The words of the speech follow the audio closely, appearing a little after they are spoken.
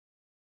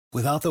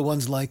Without the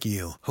ones like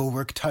you, who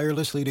work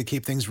tirelessly to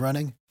keep things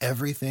running,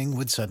 everything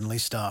would suddenly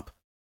stop.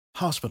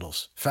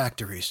 Hospitals,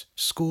 factories,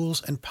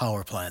 schools, and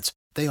power plants,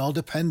 they all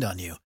depend on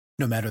you.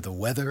 No matter the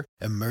weather,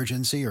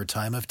 emergency, or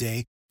time of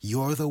day,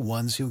 you're the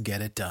ones who get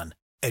it done.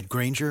 At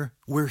Grainger,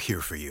 we're here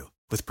for you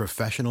with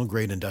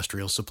professional-grade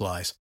industrial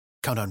supplies.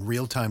 Count on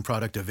real-time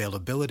product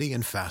availability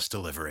and fast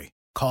delivery.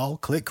 Call,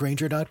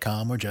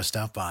 clickgrainger.com, or just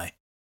stop by.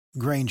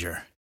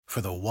 Grainger, for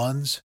the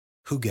ones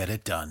who get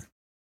it done.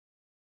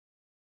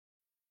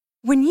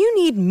 When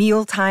you need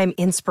mealtime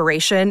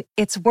inspiration,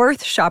 it's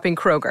worth shopping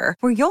Kroger,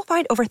 where you'll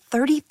find over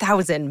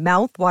 30,000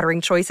 mouth-watering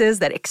choices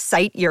that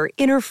excite your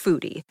inner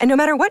foodie. And no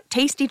matter what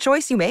tasty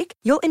choice you make,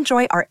 you'll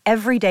enjoy our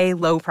everyday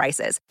low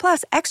prices,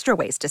 plus extra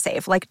ways to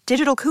save, like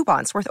digital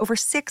coupons worth over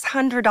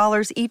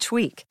 $600 each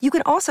week. You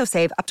can also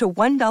save up to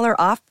 $1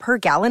 off per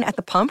gallon at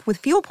the pump with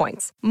fuel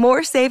points.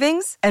 More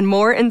savings and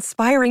more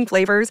inspiring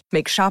flavors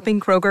make shopping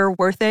Kroger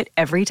worth it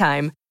every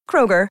time.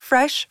 Kroger,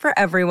 fresh for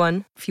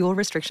everyone. Fuel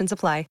restrictions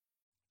apply.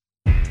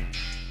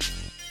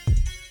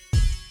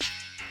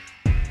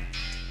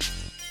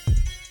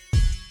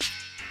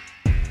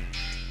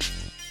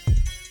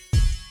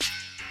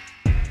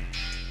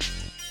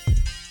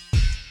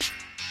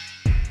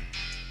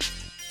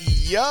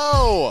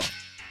 Yo!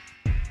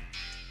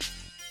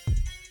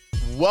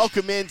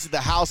 Welcome into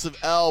the House of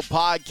L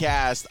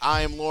podcast.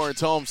 I am Lawrence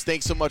Holmes.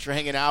 Thanks so much for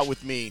hanging out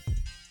with me.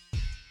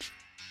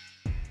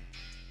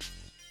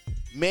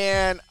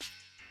 Man,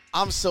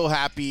 I'm so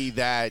happy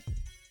that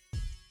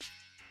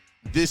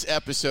this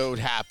episode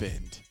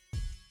happened.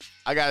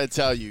 I got to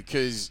tell you,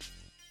 because,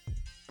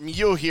 I mean,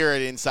 you'll hear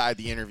it inside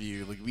the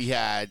interview. Like, we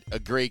had a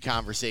great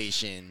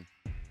conversation.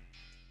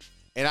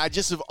 And I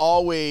just have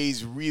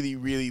always really,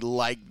 really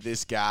liked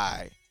this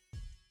guy.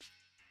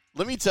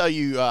 Let me tell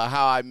you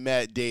how I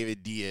met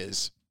David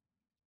Diaz.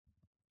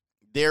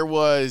 There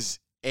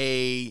was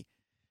a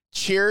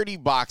charity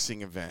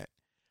boxing event.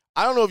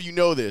 I don't know if you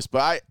know this,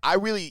 but I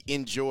really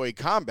enjoy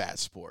combat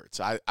sports.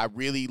 I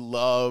really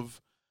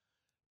love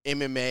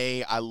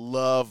MMA. I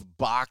love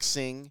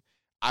boxing.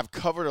 I've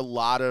covered a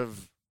lot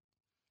of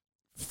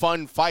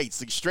fun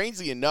fights, like,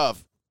 strangely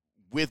enough,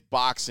 with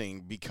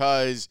boxing,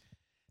 because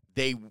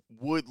they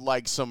would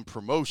like some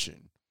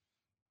promotion.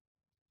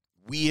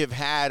 We have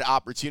had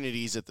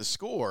opportunities at the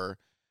Score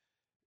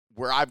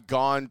where I've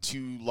gone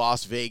to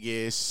Las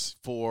Vegas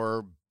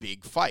for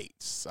big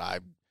fights.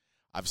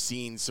 I've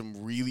seen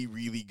some really,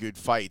 really good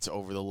fights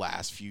over the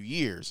last few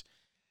years.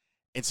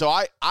 And so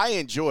I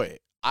enjoy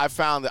it. I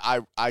found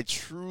that I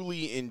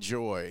truly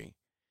enjoy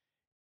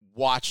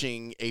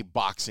watching a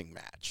boxing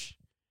match.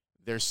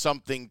 There's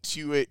something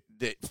to it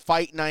that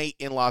fight night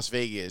in Las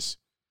Vegas,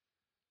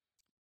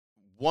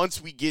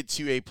 once we get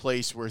to a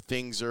place where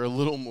things are a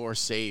little more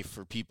safe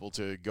for people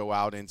to go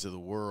out into the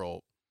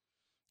world,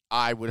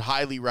 I would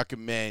highly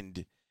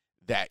recommend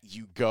that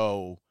you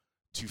go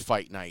to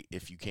fight night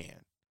if you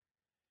can.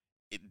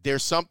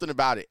 There's something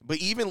about it. But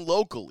even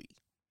locally,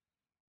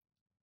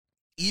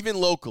 if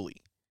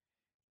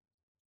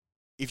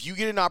you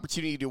get an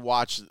opportunity to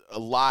watch a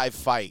live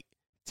fight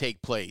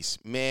take place,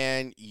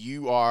 man,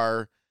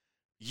 you're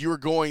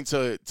going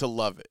to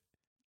love it.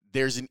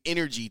 There's an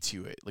energy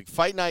to it. Like,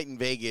 fight night in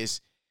Vegas,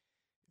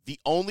 the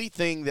only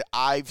thing that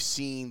I've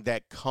seen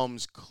that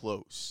comes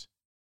close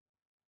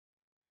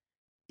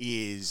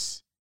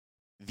is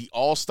the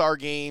All-Star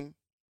Game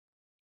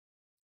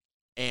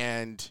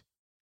and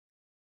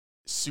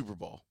Super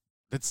Bowl.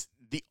 That's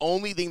the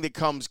only thing that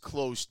comes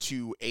close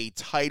to a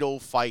title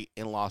fight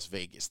in Las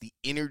Vegas. The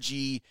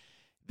energy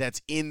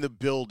that's in the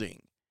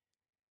building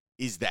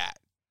is that.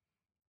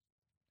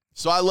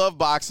 So I love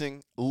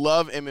boxing,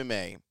 love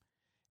MMA,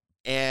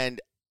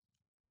 and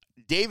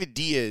David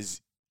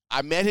Diaz,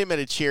 I met him at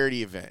a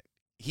charity event.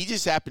 He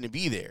just happened to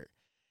be there.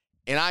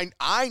 And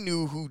I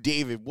knew who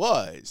David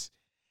was.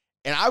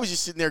 And I was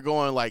just sitting there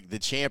going, like, the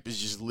champ is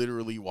just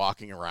literally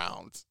walking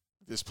around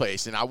this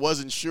place. And I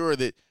wasn't sure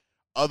that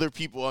other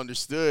people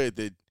understood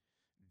that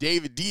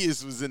David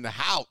Diaz was in the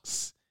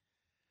house.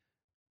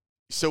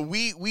 So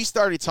we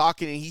started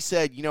talking, and he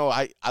said, you know,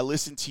 I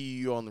listened to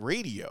you on the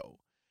radio,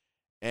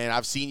 and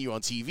I've seen you on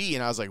TV.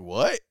 And I was like,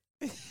 what?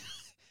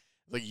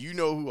 Like, you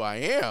know who I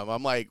am?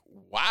 I'm like,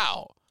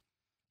 wow.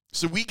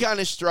 So we kind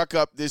of struck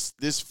up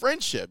this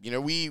friendship. You know,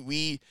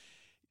 we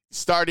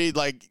started,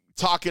 like,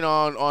 talking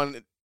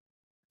on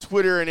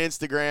Twitter and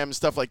Instagram and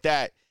stuff like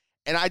that.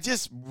 And I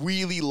just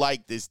really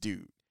like this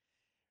dude.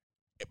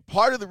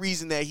 Part of the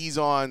reason that he's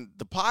on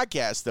the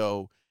podcast,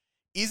 though,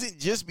 isn't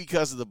just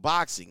because of the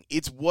boxing.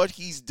 It's what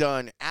he's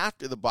done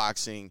after the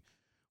boxing,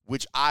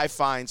 which I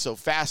find so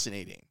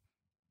fascinating,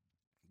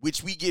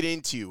 which we get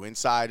into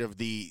inside of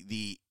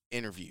the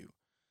interview.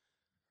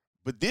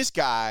 But this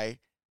guy,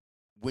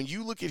 when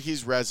you look at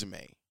his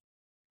resume,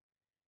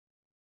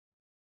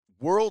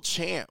 world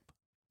champ,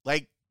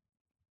 like,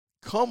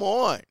 come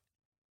on.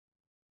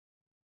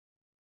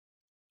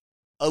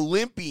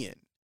 Olympian,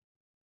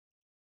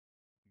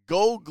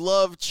 Gold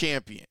Glove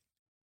champion.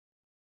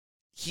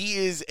 He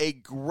is a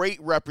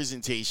great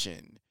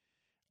representation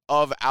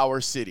of our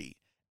city.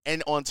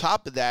 And on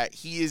top of that,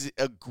 he is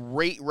a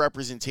great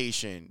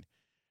representation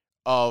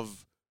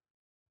of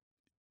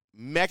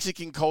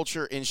Mexican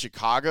culture in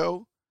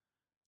Chicago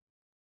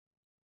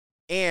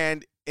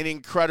and an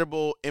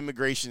incredible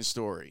immigration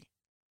story.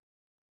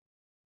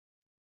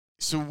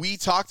 So we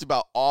talked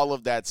about all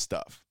of that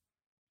stuff.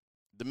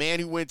 The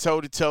man who went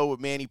toe-to-toe with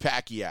Manny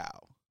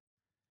Pacquiao.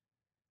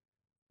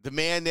 The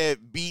man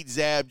that beat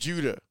Zab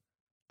Judah,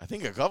 I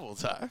think a couple of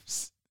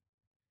times.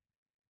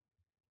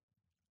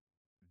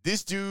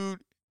 This dude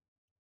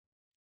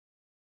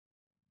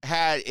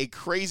had a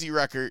crazy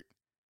record,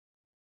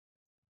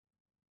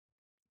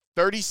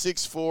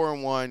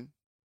 36-4-1,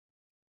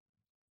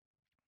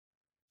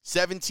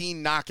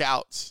 17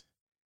 knockouts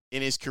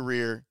in his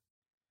career,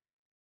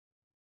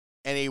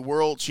 and a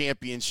world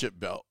championship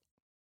belt.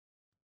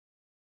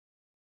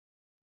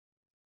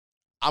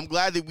 I'm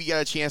glad that we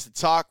got a chance to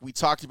talk. We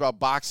talked about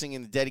boxing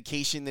and the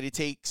dedication that it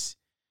takes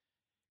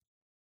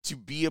to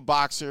be a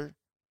boxer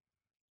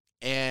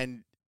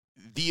and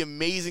the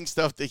amazing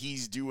stuff that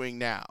he's doing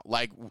now.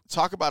 Like,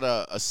 talk about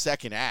a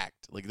second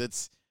act. Like,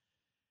 that's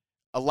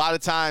a lot of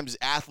times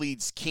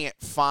athletes can't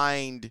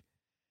find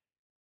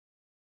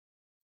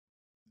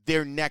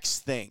their next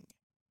thing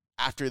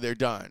after they're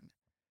done.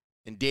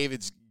 And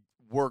David's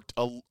worked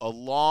a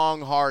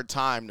long, hard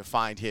time to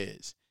find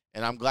his.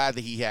 And I'm glad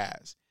that he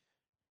has.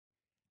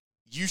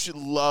 You should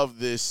love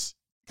this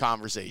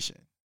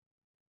conversation.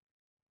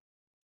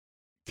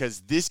 Because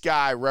this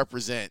guy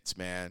represents,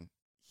 man.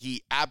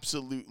 He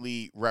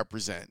absolutely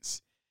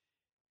represents.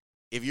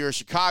 If you're a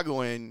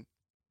Chicagoan,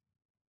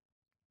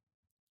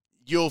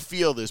 you'll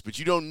feel this, but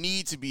you don't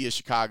need to be a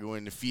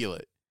Chicagoan to feel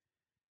it.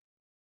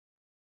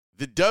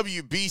 The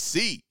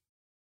WBC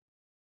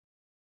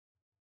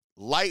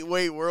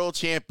lightweight world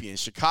champion,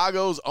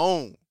 Chicago's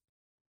own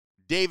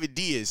David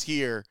Diaz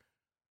here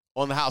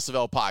on the House of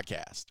L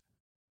podcast.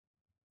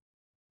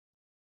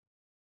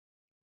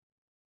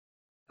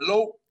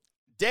 Hello.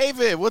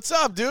 David, what's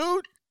up,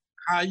 dude?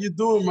 How you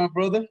doing, my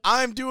brother?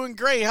 I'm doing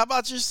great. How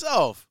about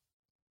yourself?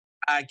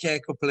 I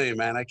can't complain,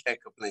 man. I can't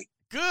complain.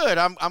 Good.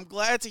 I'm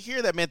glad to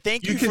hear that, man.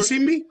 Thank you. You can see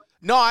me?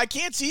 No, I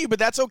can't see you, but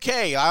that's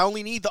okay. I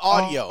only need the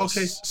audio. Oh,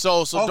 okay. So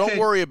Okay. don't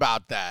worry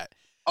about that.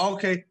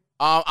 Okay.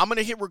 I'm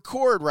gonna hit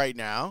record right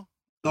now.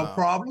 No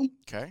problem.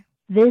 Okay.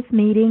 This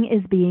meeting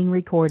is being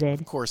recorded.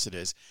 Of course it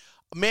is.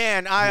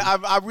 Man,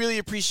 I really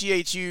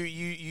appreciate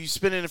you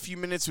spending a few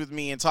minutes with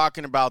me and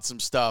talking about some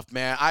stuff,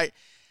 man.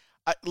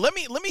 Let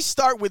me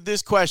start with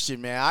this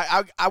question, man.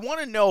 I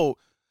want to know,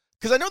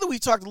 because I know that we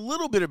talked a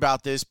little bit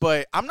about this,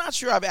 but I'm not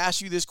sure I've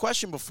asked you this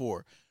question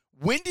before.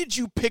 When did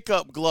you pick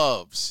up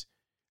gloves?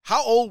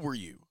 How old were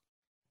you?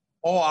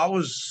 Oh, I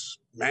was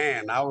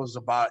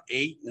about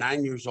 8,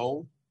 9 years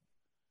old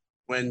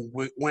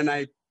when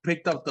I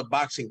picked up the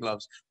boxing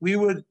gloves. We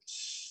would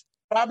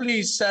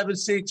probably 7,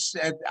 6,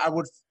 and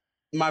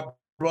my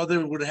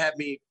brother would have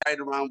me fight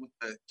around with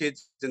the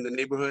kids in the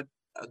neighborhood,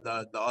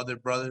 the other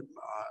brother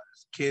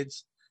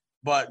kids,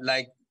 but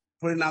like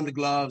putting on the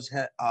gloves,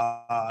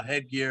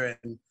 headgear,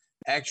 and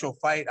actual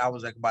fight, I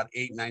was like about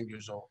 8, 9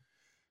 years old.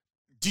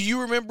 Do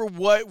you remember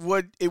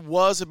what it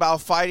was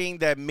about fighting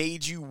that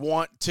made you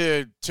want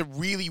to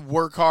really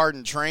work hard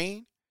and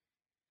train?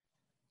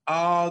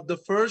 The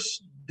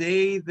first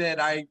day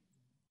that I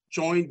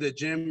joined the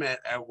gym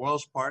at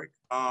Wells Park,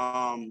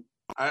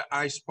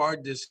 I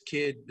sparred this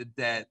kid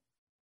that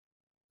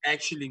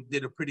actually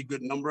did a pretty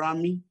good number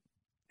on me.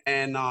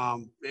 And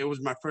it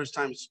was my first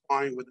time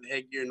sparring with the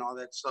headgear and all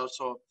that stuff.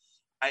 So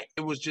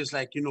it was just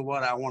like, you know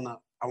what, I wanna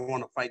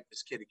fight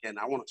this kid again.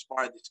 I want to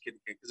spar this kid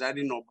again, because I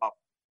didn't know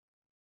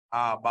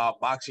about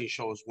boxing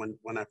shows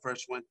when I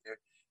first went there,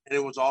 and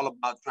it was all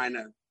about trying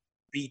to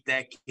beat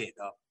that kid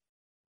up.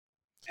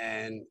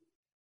 And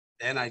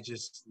then I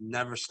just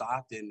never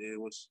stopped, and it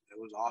was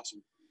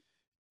awesome.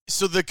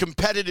 So the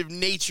competitive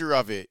nature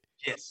of it,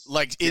 yes,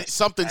 like yes,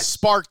 something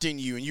sparked in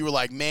you, and you were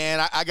like,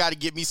 man, I got to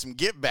get me some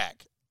get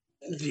back.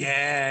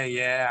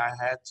 Yeah,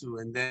 I had to.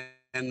 And then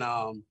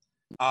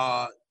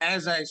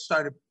as I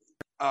started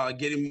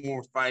getting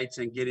more fights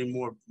and getting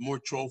more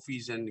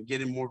trophies and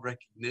getting more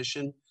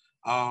recognition,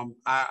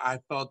 I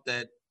felt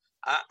that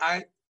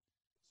I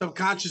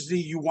subconsciously,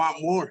 you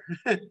want more.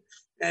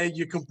 And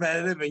you're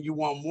competitive and you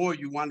want more.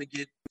 You want to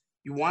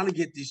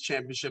get these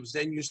championships.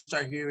 Then you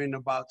start hearing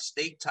about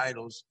state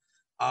titles,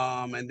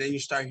 and then you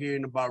start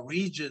hearing about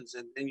regions,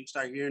 and then you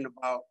start hearing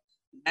about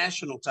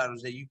national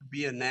titles, that you could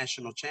be a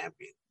national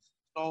champion.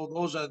 So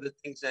those are the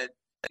things that,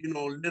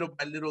 little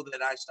by little,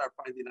 that I start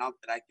finding out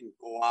that I can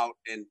go out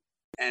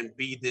and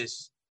be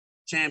this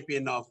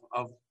champion of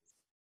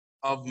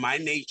my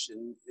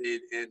nation,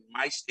 in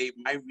my state,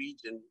 my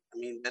region. I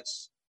mean,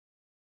 that's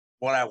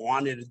what I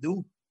wanted to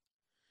do.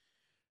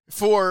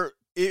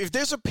 If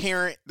there's a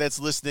parent that's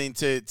listening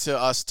to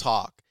us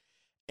talk,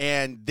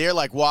 and they're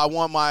like, well, I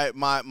want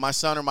my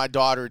son or my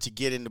daughter to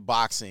get into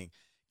boxing,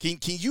 can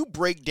you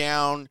break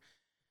down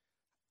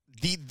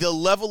the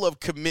level of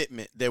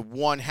commitment that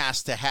one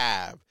has to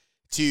have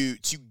to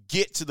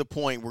get to the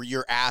point where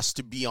you're asked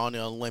to be on an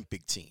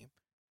Olympic team?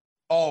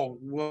 Oh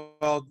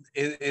well,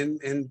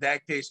 in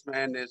that case,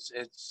 man,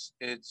 it's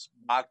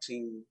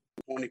boxing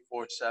 24/7,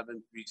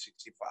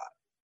 365.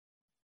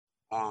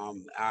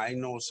 I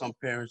know some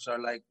parents are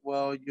like,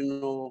 well,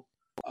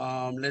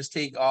 let's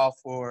take off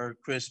for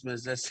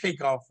Christmas, let's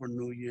take off for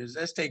New Year's,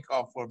 let's take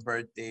off for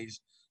birthdays.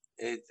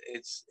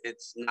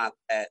 It's not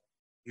that.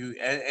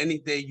 Any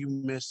day you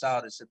miss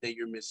out is a day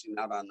you're missing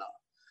out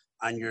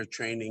on your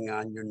training,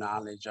 on your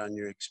knowledge, on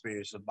your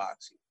experience of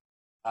boxing.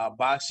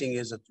 Boxing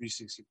is a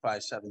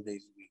 365, 7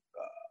 days a week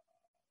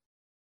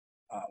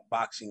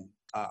boxing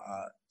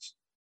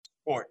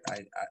sport.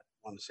 I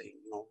want to say,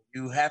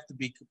 you have to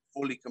be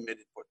fully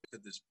committed to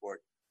the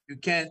sport. You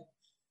can't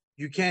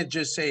you can't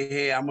just say,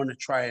 hey, I'm gonna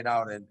try it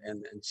out and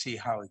see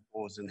how it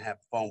goes and have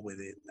fun with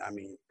it. I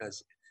mean,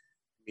 because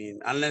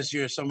unless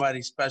you're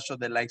somebody special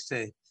that likes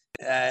to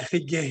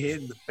get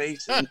hit in the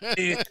face and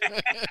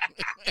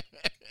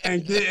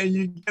and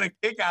you get a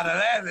kick out of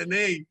that, and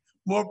hey,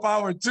 more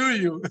power to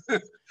you,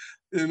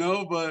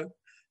 But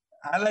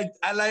I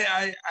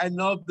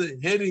love the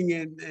hitting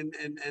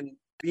and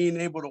being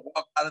able to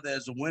walk out of there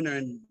as a winner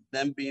and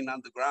them being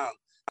on the ground.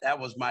 That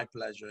was my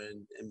pleasure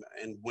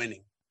in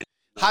winning.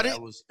 How did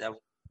That was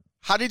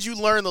how did you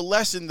learn the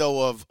lesson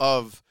though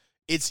of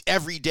it's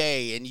every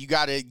day and you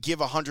got to give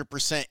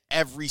 100%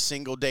 every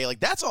single day?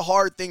 Like that's a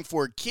hard thing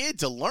for a kid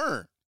to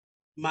learn.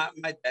 My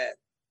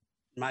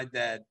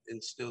dad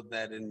instilled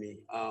that in me.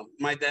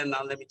 My dad,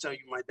 now let me tell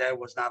you, my dad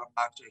was not a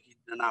boxer. He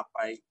did not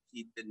fight.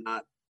 He did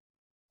not.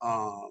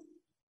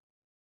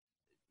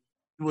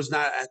 He was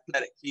not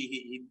athletic.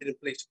 He didn't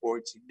play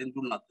sports. He didn't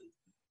do nothing.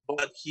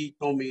 But he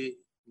told me,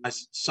 my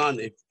son,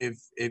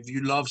 if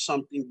you love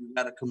something, you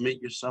gotta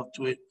commit yourself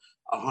to it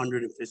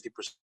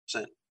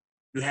 150%.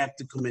 You have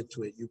to commit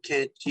to it. You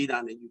can't cheat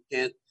on it. You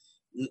can't.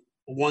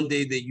 One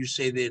day that you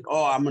say that,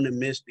 oh, I'm gonna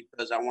miss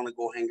because I want to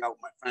go hang out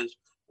with my friends,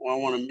 or I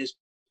want to miss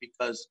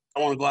because I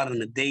want to go out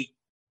on a date.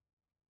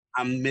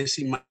 I'm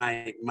missing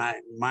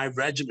my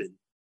regimen.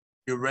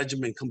 Your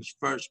regimen comes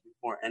first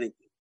before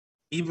anything,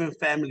 even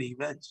family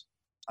events.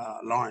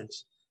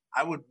 Lawrence,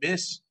 I would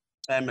miss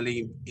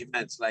family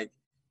events like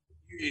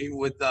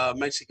with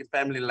Mexican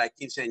family, like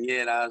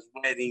quinceañeras,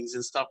 weddings,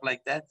 and stuff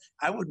like that.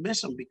 I would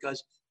miss them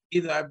because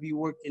either I'd be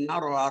working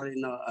out or out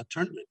in a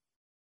tournament.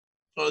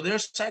 So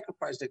there's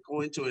sacrifice that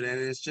go into it, and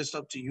it's just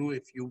up to you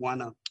if you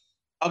wanna,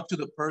 up to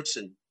the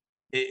person,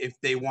 if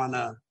they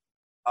wanna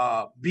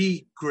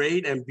be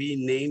great and be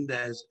named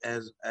as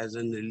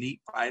an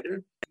elite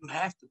fighter. You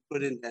have to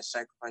put in that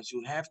sacrifice.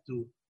 You have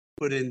to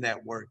put in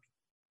that work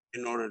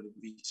in order to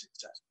be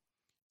successful.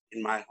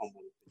 In my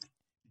humble opinion.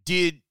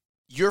 Did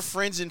your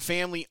friends and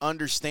family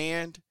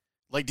understand?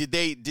 Like, did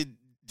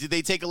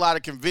they take a lot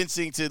of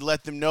convincing to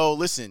let them know?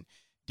 Listen,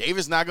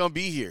 David's not going to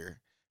be here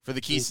for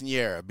the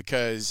quinceañera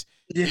because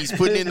he's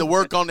putting in the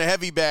work on the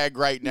heavy bag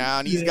right now,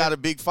 and he's got a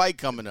big fight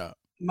coming up.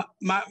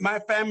 My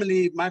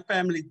family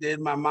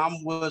did. My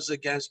mom was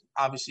against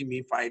obviously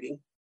me fighting.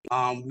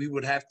 We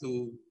would have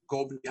to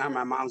go behind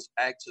my mom's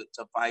back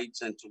to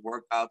fights and to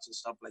workouts and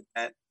stuff like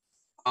that.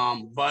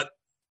 But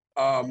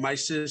my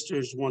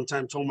sisters one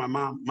time told my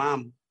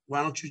mom,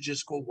 why don't you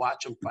just go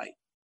watch him fight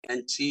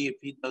and see if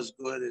he does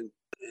good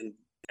and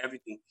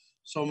everything.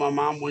 So my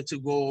mom went to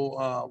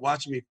go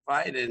watch me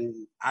fight,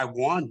 and I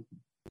won,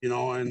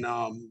 and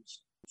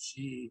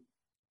she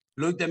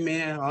looked at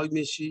me and hugged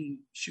me.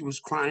 She was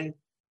crying.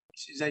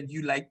 She said,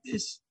 you like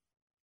this?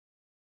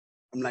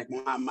 I'm like,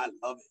 Mom, I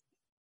love it.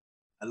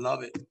 I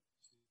love it.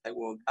 Like,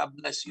 well, God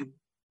bless you.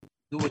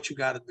 Do what you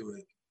got to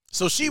do.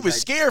 So she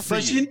was scared for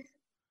you.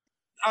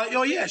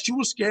 Oh yeah, she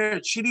was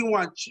scared. She didn't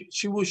want.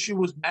 She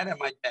was mad at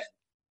my dad.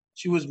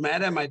 She was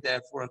mad at my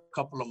dad for a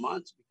couple of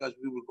months because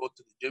we would go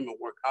to the gym and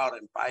work out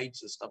and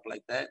fights and stuff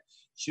like that.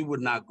 She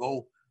would not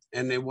go,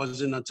 and it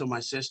wasn't until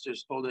my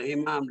sisters told her, "Hey,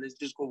 Mom, let's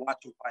just go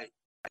watch him fight.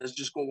 Let's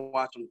just go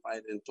watch him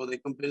fight." And so they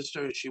convinced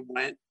her, and she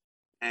went.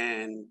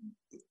 And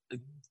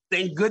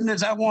thank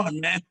goodness I won,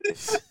 man.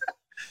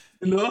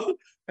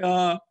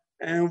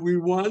 And we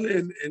won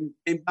and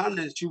came down,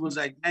 and she was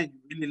like, man,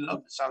 you really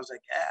love this. I was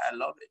like, yeah, I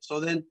love it. So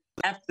then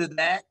after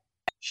that,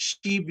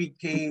 she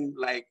became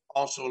like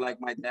also like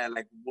my dad,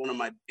 like one of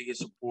my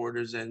biggest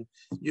supporters. And,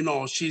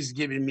 she's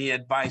giving me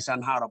advice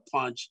on how to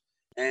punch.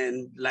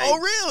 And like, oh,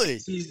 really?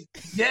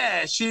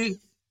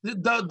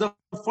 The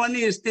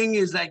funniest thing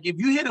is like, if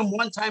you hit him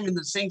one time in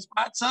the same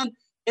spot, son,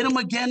 hit him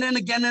again and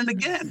again and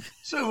again.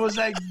 So it was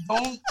like,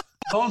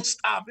 don't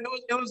stop.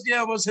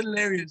 It was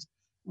hilarious.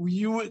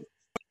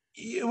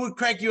 It would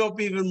crack you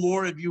up even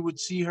more if you would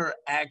see her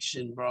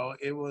action, bro.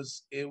 It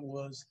was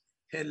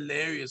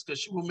hilarious because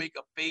she would make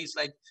a face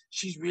like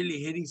she's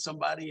really hitting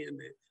somebody, and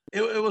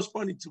it was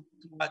funny to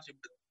watch it.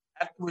 But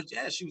afterwards,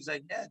 she was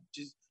like,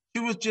 she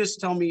was just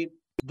telling me,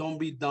 don't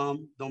be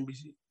dumb, don't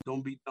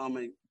be dumb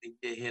and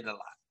get hit a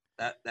lot.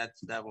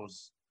 That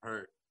was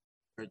her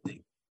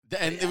thing.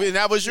 And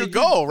that was your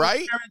goal,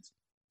 right?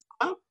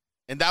 Huh?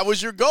 And that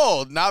was your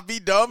goal, not be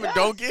dumb and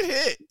don't get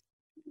hit.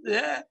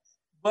 Yeah.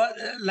 But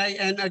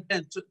and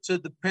again, to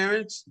the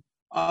parents,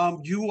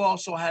 you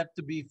also have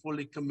to be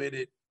fully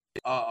committed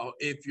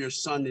if your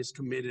son is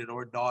committed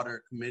or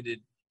daughter committed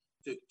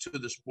to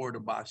the sport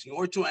of boxing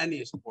or to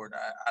any sport.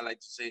 I like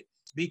to say,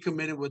 be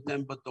committed with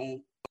them, but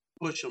don't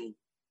push them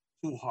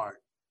too hard.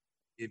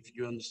 If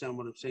you understand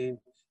what I'm saying,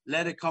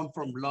 let it come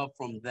from love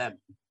from them.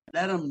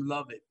 Let them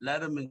love it.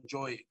 Let them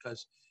enjoy it.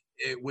 Because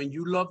when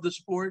you love the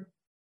sport,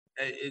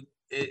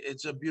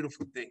 it's a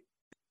beautiful thing.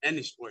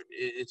 Any sport,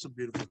 it's a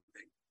beautiful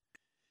thing.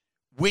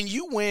 When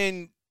you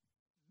win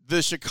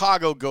the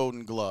Chicago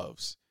Golden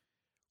Gloves,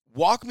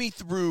 walk me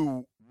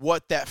through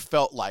what that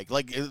felt like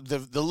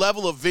the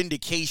level of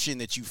vindication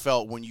that you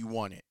felt when you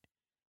won it.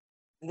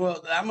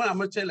 Well, I'm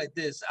gonna tell you like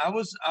this. I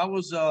was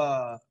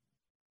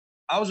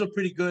a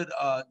pretty good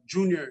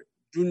junior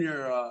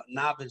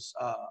novice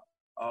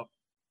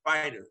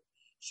fighter.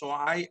 So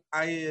I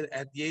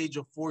at the age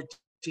of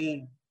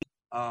 14,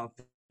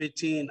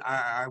 15,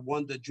 I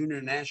won the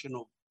junior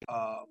national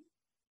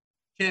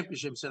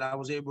championships, and I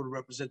was able to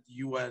represent the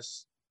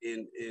U.S.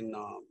 in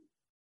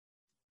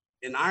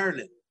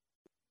Ireland.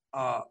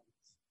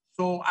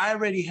 So I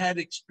already had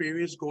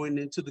experience going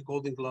into the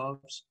Golden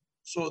Gloves.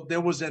 So there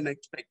was an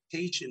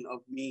expectation of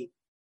me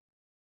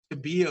to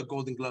be a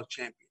Golden Glove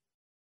champion.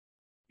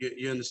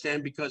 You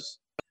understand? Because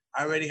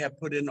I already had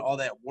put in all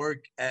that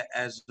work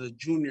as the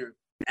junior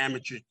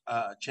amateur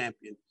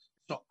champion.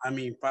 So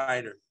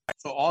fighter.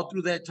 So all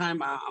through that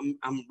time,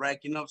 I'm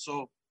racking up.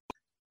 So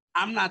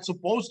I'm not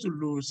supposed to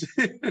lose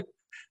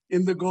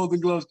in the Golden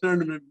Gloves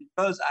tournament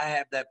because I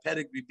have that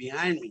pedigree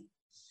behind me.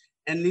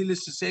 And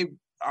needless to say,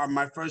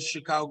 my first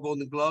Chicago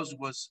Golden Gloves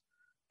was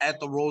at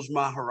the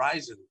Rosemont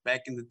Horizon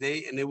back in the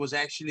day, and it was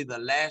actually the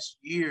last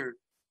year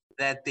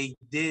that they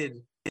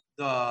did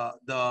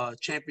the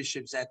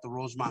championships at the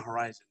Rosemont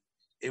Horizon.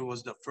 It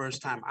was the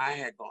first time I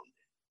had gone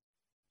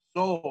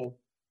there. So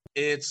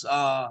it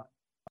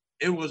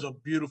was a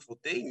beautiful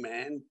thing,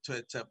 man,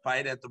 to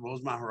fight at the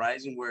Rosemont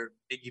Horizon where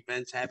big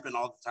events happen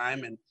all the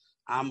time. And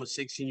I'm a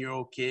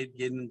 16-year-old kid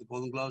getting the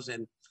Golden Gloves,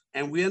 and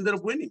we ended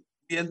up winning.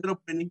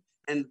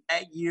 And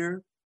that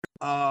year,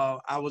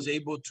 I was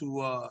able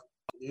to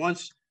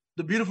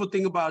the beautiful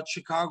thing about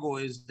Chicago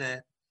is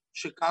that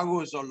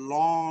Chicago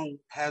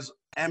has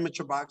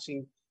amateur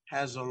boxing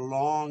has a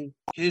long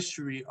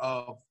history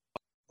of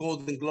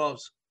Golden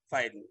Gloves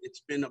fighting.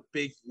 It's been a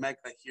big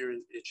mecca here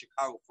in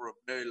Chicago for a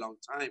very long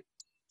time.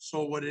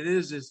 So what it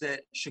is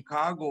that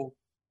Chicago,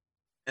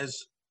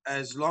 as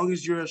long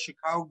as you're a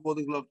Chicago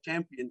Golden Glove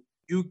champion,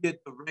 you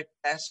get direct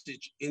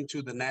passage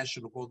into the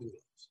National Golden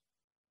Gloves.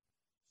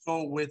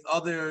 So with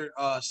other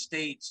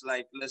states,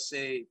 like let's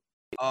say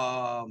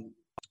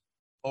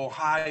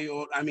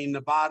Ohio,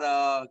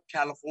 Nevada,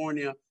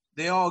 California,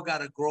 they all got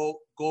to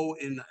go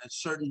in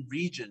certain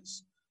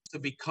regions to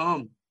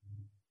become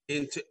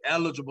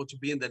eligible to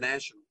be in the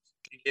nationals.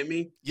 You get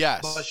me?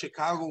 Yes. But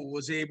Chicago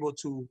was able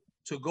to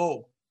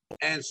go.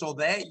 And so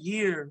that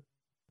year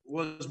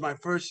was my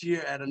first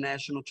year at a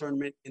national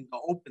tournament in the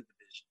open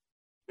division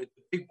with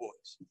the big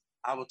boys.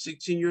 I was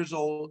 16 years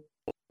old.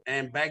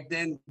 And back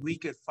then we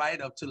could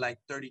fight up to like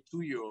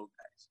 32-year-old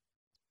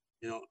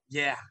guys.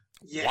 Yeah.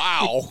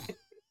 Wow.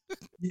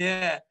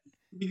 Yeah,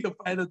 we could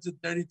fight up to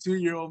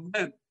 32-year-old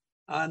men.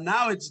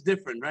 Now it's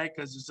different, right?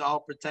 Because it's all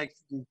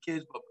protecting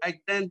kids. But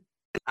back then,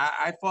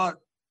 I fought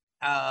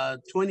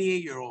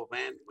 28-year-old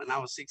man when I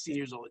was 16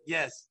 years old.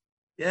 Yes,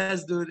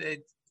 dude.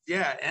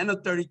 And a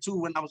 32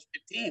 when I was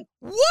 15.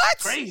 What?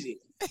 Crazy.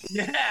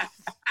 Yeah.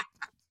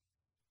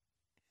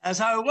 That's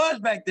how it was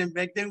back then.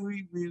 Back then,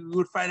 we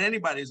would fight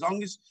anybody as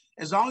long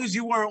as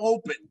you were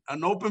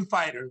an open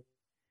fighter.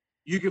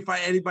 You could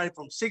fight anybody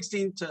from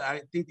 16 to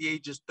I think the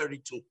age is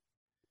 32.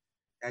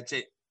 That's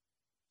it.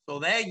 So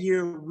that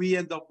year we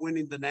ended up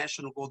winning the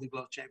National Golden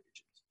Glove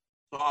Championships.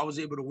 So I was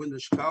able to win the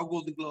Chicago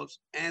Golden Gloves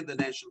and the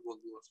National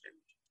Golden Gloves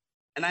Championship.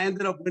 And I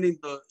ended up winning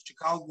the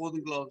Chicago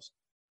Golden Gloves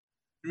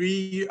 4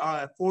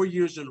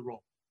 years in a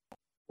row.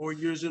 4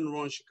 years in a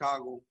row in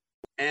Chicago.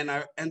 And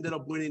I ended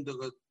up winning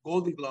the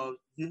Golden Gloves,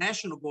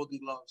 National Golden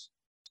Gloves,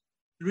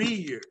 3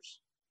 years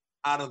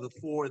out of the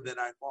 4 that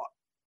I fought.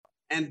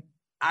 And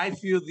I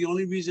feel the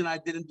only reason I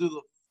didn't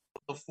do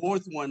the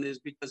fourth one is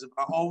because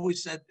I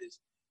always said this.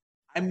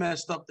 I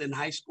messed up in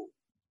high school,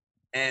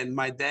 and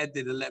my dad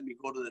didn't let me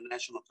go to the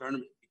national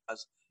tournament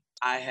because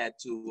I had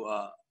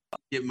to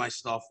get my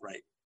stuff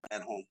right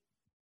at home.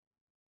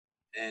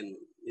 And,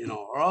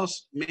 or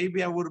else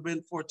maybe I would have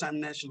been 4-time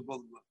National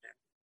Golden Glove champion.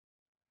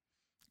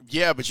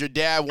 Yeah, but your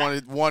dad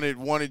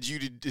wanted you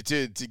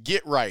to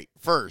get right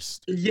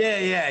first.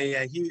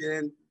 Yeah.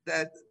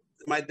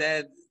 My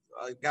dad,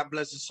 God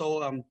bless his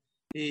soul,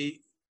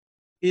 he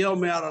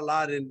helped me out a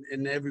lot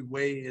in every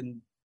way,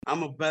 and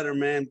I'm a better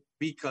man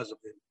because of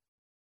him.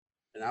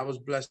 And I was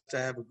blessed to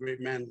have a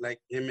great man like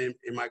him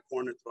in my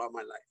corner throughout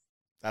my life.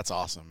 That's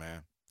awesome,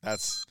 man.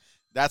 That's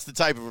the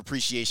type of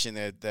appreciation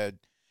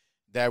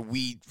that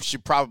we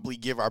should probably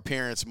give our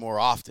parents more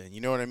often.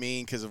 You know what I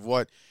mean? Because of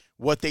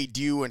what they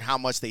do and how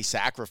much they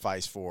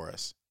sacrifice for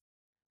us.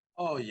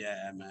 Oh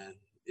yeah, man.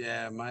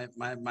 Yeah,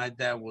 my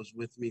dad was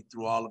with me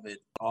through all of it,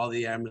 all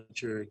the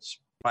amateur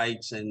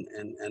fights and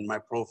my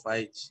pro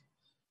fights.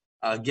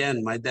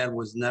 Again, my dad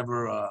was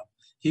never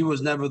he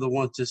was never the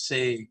one to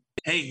say,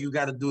 hey, you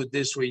got to do it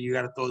this way, you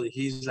got to throw it.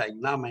 He's like,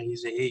 nah, man.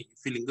 He's like, hey, you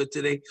feeling good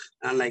today?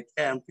 And I'm like,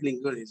 yeah, I'm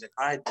feeling good. He's like,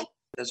 all right, then,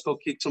 let's go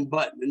kick some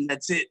butt, and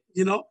that's it.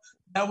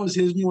 That was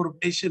his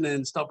motivation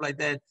and stuff like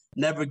that.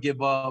 Never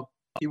give up.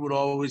 He would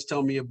always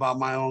tell me about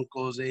my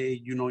uncles.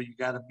 Hey, you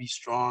got to be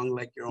strong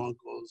like your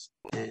uncles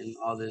and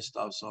all this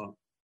stuff. So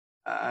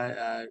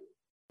I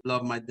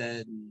love my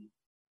dad. And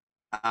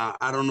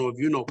I don't know if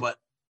you know, but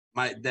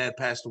my dad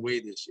passed away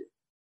this year.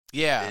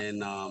 Yeah.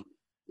 And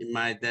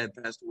my dad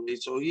passed away.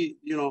 So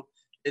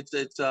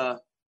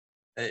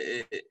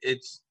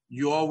it's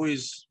you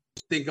always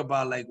think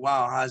about like,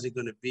 wow, how's it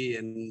gonna be?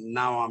 And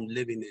now I'm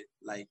living it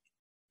like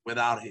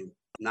without him.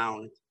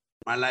 Now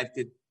my life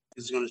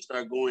is gonna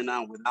start going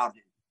on without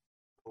him.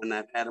 When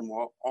I've had him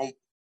all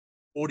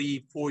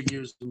 44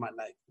 years of my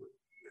life.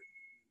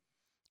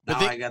 Now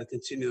I got to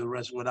continue the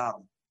rest without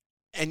him.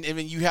 And I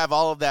mean, you have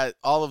all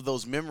of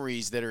those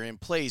memories that are in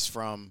place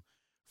from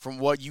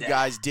what you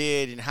guys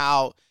did, and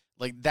how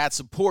like that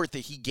support that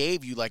he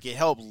gave you, like it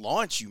helped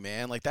launch you,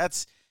 man. Like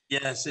that's.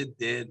 Yes, it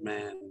did,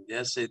 man.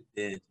 Yes, it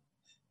did.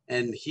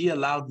 And he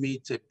allowed me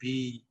to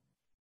be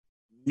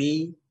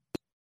me.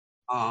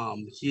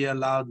 He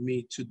allowed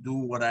me to do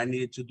what I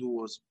needed to do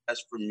was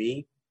best for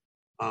me.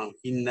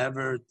 He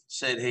never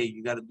said, hey,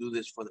 you got to do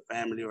this for the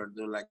family or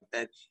do like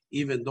that.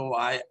 Even though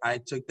I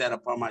took that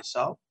upon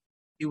myself,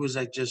 he was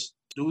like, just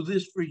do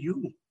this for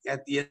you.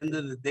 At the end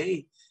of the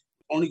day,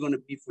 it's only going to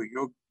be for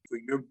your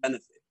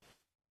benefit.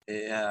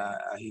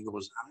 He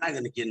goes, I'm not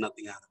going to get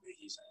nothing out of it,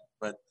 he said,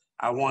 but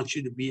I want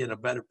you to be at a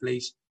better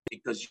place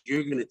because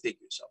you're going to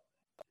take yourself.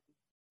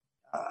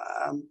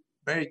 I'm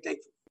very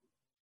thankful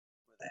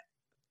for that.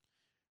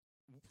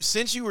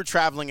 Since you were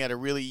traveling at a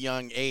really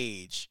young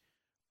age,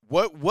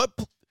 what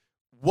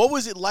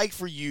was it like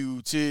for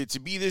you to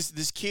be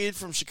this kid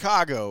from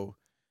Chicago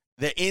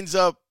that ends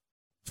up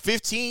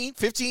 15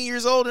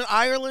 years old in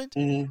Ireland?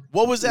 Mm-hmm.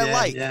 What was that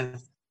like? Yeah,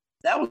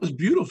 that was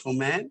beautiful,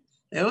 man.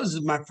 It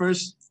was my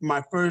first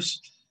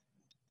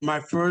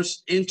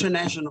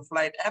international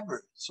flight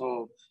ever.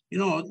 So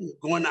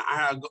going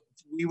to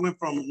we went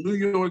from New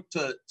York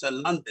to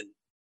London.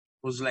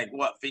 It was like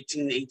what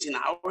 18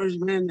 hours,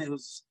 man. It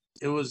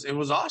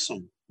was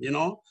awesome.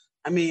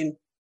 I mean.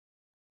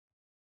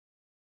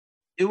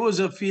 It was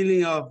a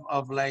feeling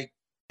of like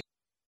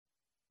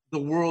the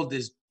world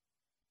is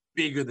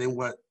bigger than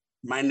what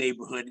my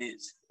neighborhood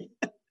is.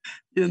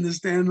 You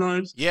understand,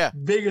 Lawrence? Yeah.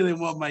 Bigger than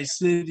what my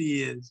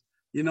city is,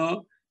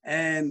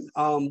 and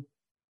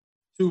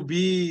to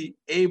be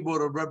able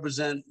to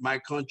represent my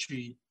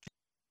country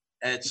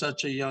at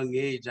such a young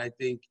age, I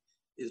think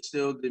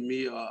instilled in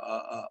me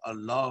a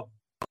love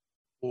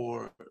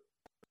for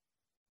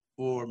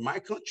my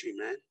country,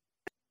 man.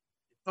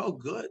 It felt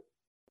good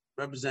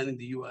representing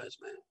the U.S.,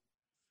 man.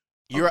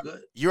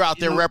 You're out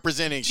there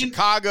representing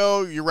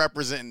Chicago. You're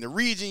representing the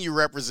region. You're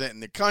representing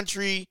the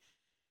country.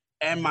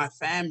 And my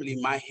family,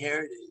 my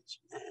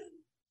heritage,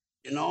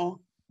 man.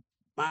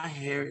 My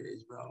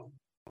heritage, bro.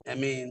 I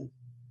mean,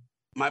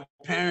 my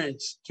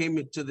parents came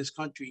into this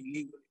country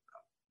illegally,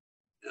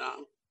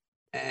 bro.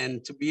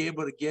 And to be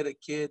able to get a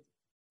kid,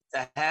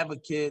 to have a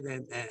kid,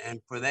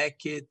 and for that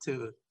kid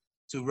to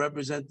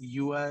represent the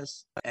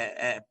U.S.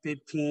 at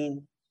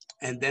 15,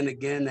 and then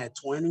again at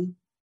 20.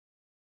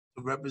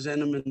 To represent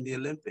them in the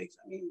Olympics.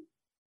 I mean,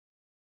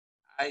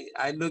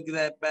 I look at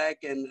that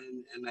back and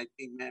I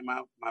think, man,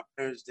 my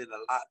parents did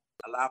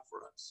a lot for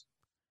us,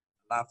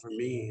 a lot for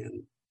me,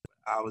 and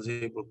I was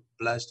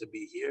blessed to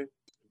be here,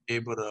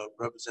 able to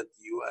represent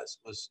the U.S.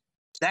 Was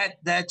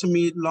that to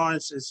me,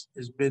 Lawrence,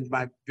 has been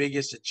my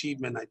biggest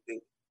achievement, I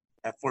think,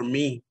 for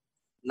me.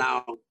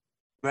 Now,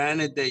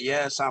 granted that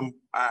yes,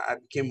 I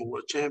became a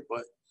world champ,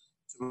 but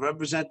to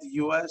represent the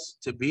U.S.,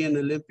 to be an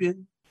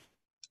Olympian,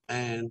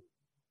 and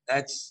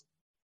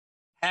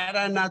had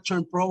I not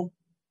turned pro,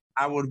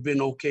 I would have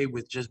been okay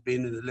with just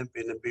being an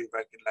Olympian and being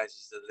recognized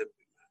as an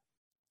Olympian,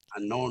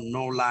 man.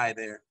 No lie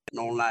there.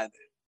 No lie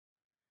there.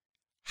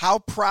 How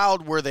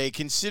proud were they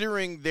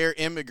considering their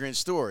immigrant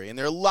story? And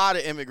there are a lot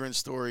of immigrant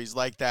stories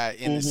like that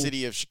in the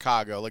city of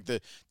Chicago. Like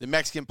the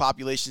Mexican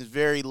population is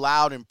very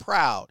loud and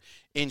proud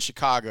in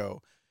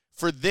Chicago.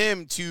 For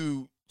them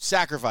to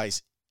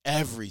sacrifice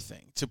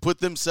everything, to put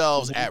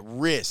themselves at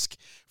risk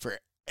for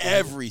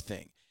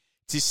everything,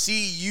 to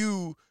see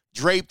you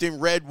draped in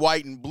red,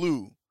 white, and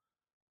blue,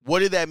 what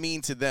did that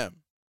mean to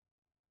them?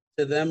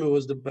 To them, it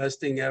was the best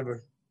thing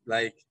ever.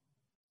 Like,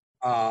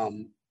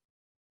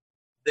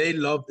 they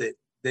loved it.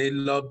 They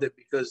loved it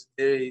because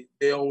they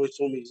always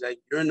told me, it's like,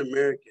 you're an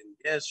American.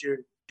 Yes, you're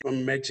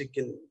from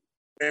Mexican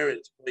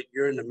parents, but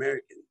you're an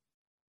American.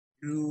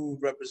 You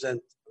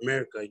represent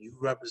America. You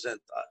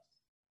represent us.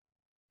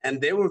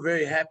 And they were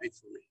very happy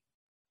for me.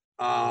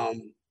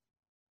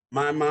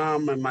 My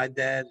mom and my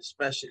dad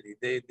especially,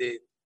 they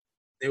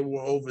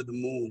were over the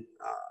moon.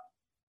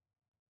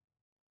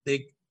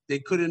 They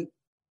couldn't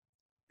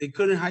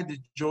hide the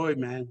joy,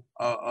 man,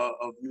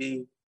 of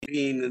me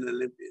being an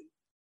Olympian.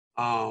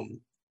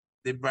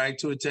 They bragged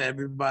to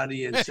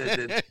everybody and said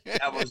that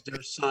that was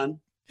their son.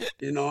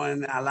 you know,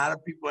 and a lot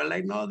of people are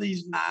like, no,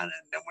 he's not. And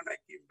then when I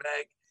came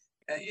back,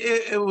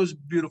 it was a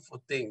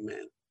beautiful thing,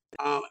 man.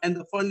 And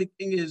the funny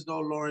thing is, though,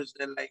 Lawrence,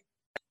 that like,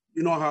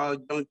 you know how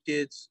young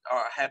kids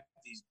have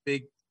these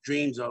big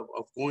dreams of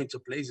going to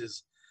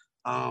places.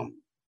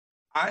 Um,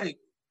 I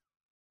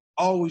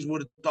always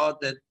would have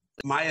thought that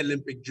my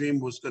Olympic dream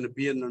was going to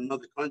be in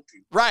another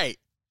country. Right.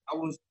 I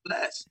was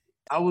blessed.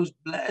 I was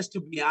blessed,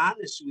 to be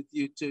honest with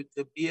you, to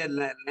be in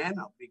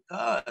Atlanta,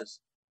 because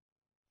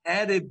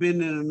had it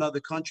been in another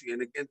country,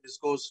 and again, this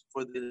goes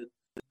for the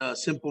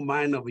simple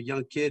mind of a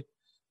young kid,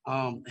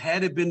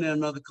 had it been in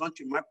another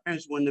country, my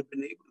parents wouldn't have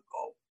been able to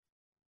go.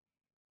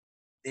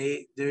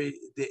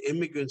 The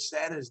immigrant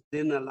status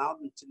didn't allow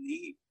them to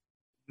leave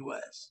the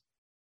U.S.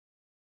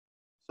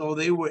 So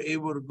they were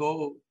able to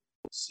go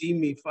see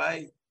me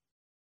fight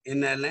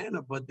in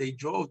Atlanta, but they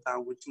drove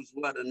down, which was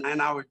what, a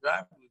 9-hour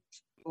drive, which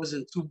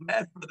wasn't too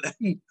bad for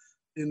them,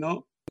 you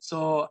know.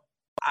 So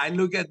I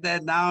look at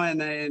that now,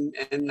 and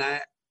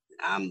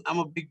I'm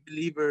a big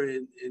believer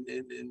in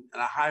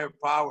a higher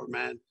power,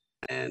 man,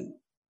 and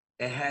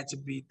it had to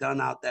be done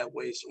out that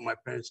way so my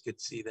parents could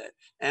see that.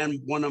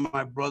 And one of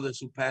my brothers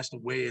who passed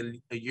away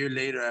a year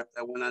later after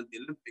I went on the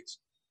Olympics,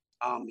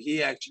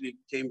 he actually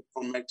came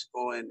from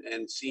Mexico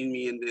and seen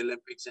me in the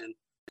Olympics and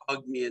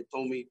hugged me and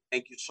told me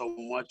thank you so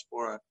much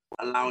for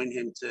allowing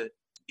him to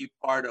be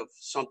part of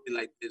something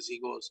like this. He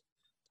goes,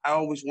 I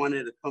always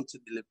wanted to come to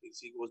the Olympics.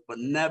 He goes, but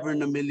never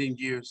in a million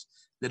years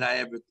did I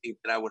ever think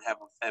that I would have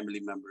a family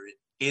member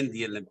in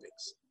the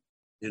Olympics,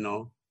 you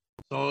know?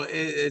 So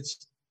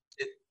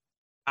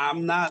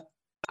I'm not,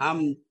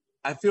 I'm,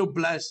 I feel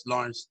blessed,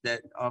 Lawrence,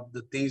 that of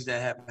the things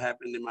that have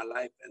happened in my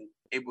life and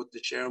able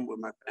to share them with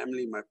my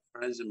family, my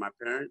friends, and my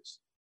parents.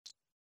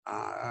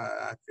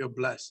 I feel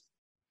blessed.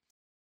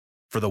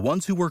 For the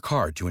ones who work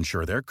hard to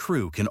ensure their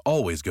crew can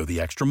always go the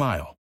extra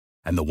mile,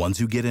 and the ones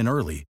who get in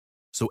early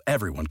so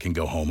everyone can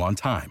go home on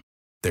time,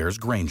 there's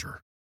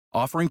Grainger,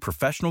 offering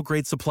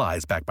professional-grade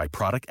supplies backed by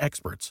product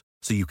experts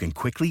so you can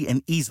quickly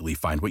and easily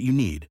find what you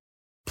need.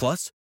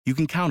 Plus, you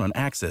can count on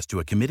access to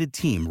a committed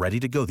team ready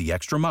to go the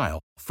extra mile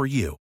for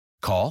you.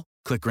 Call,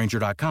 click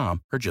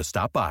Grainger.com, or just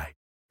stop by.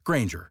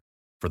 Grainger,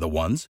 for the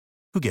ones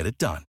who get it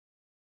done.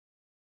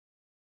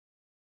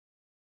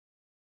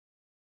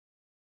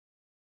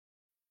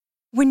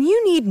 When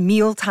you need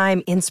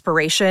mealtime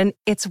inspiration,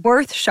 it's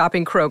worth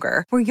shopping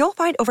Kroger, where you'll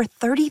find over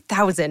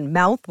 30,000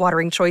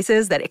 mouth-watering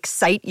choices that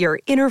excite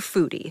your inner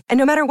foodie. And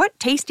no matter what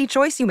tasty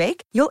choice you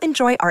make, you'll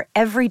enjoy our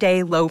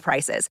everyday low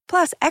prices,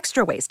 plus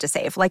extra ways to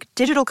save, like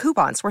digital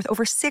coupons worth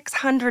over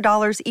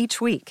 $600 each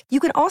week. You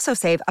can also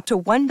save up to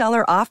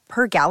 $1 off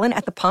per gallon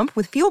at the pump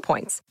with fuel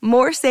points.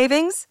 More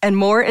savings and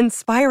more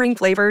inspiring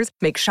flavors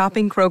make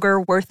shopping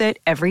Kroger worth it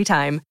every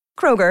time.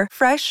 Kroger,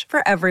 fresh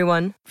for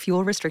everyone.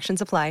 Fuel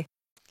restrictions apply.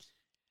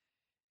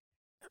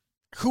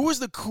 Who was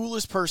the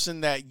coolest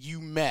person that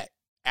you met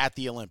at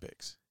the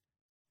Olympics?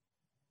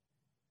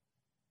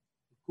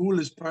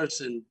 Coolest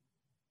person.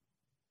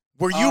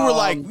 Where you were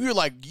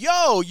like,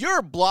 yo,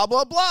 you're blah,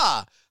 blah,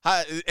 blah.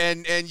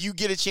 And you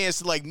get a chance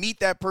to like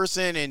meet that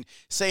person and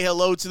say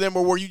hello to them,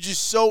 or were you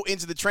just so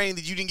into the training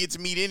that you didn't get to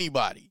meet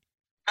anybody?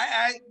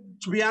 I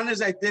to be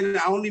honest, I didn't.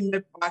 I only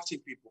met boxing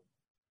people.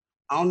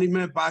 Felix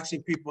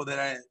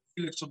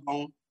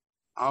Sabon.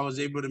 I was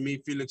able to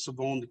meet Felix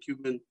Sabon, the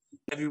Cuban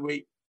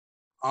heavyweight.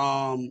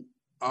 That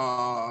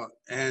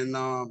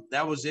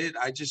was it.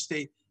 I just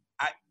stayed.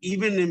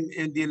 Even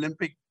in the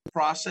Olympic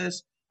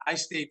process, I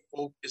stayed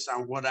focused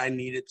on what I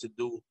needed to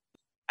do.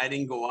 I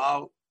didn't go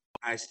out.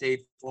 I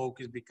stayed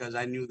focused because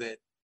I knew that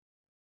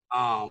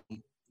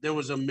there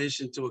was a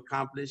mission to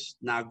accomplish.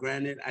 Now,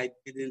 granted, I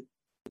didn't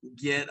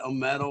get a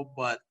medal,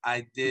 but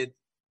I did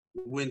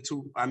win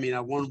two. I mean,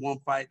 I won one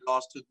fight,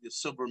 lost to the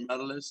silver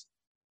medalist,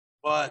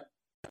 but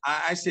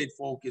I stayed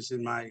focused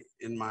in my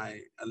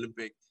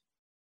Olympic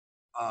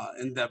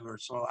endeavor.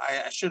 So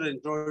I should have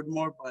enjoyed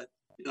more, but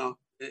you know,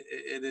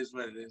 it is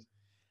what it is.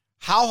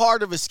 How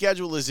hard of a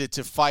schedule is it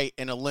to fight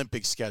an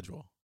Olympic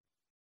schedule?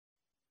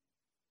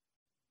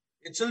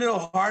 It's a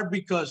little hard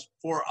because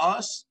for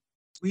us,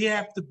 we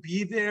have to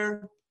be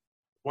there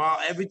while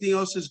everything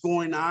else is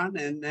going on,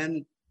 and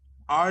then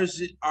our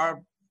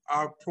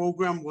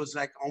program was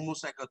like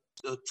almost like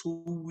a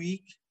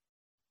 2-week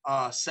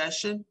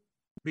session,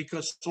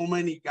 because so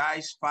many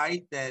guys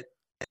fight that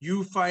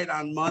you fight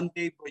on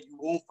Monday, but you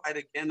won't fight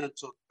again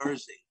until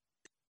Thursday.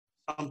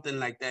 Something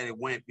like that it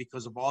went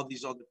because of all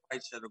these other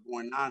fights that are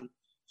going on.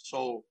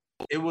 So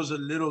it was a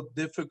little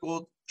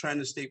difficult trying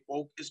to stay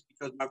focused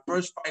because my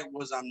first fight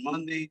was on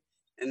Monday,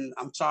 and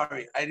I'm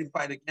sorry, I didn't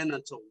fight again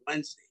until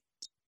Wednesday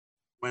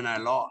when I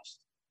lost.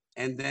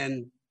 And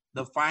then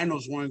the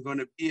finals weren't going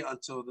to be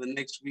until the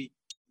next week,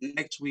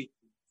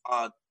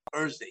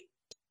 Thursday.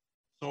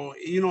 So,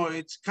 you know,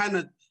 it's kind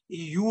of,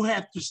 you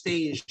have to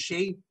stay in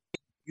shape.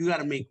 You got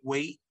to make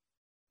weight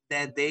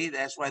that day.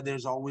 That's why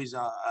there's always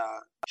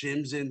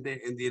gyms in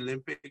the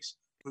Olympics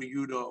for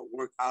you to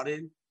work out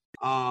in.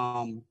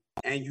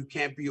 And you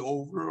can't be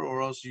over,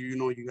 or else you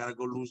got to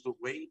go lose the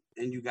weight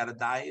and you got to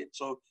diet.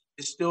 So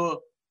it's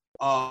still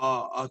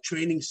a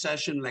training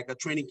session, like a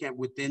training camp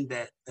within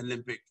that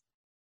Olympic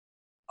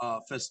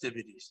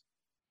festivities.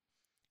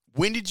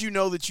 When did you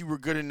know that you were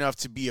good enough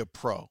to be a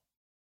pro?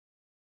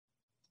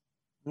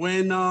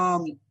 When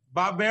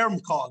Bob Arum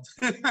called.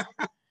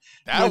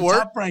 That when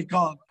worked. Top Rank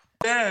called.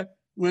 Yeah,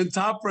 when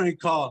Top Rank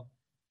called.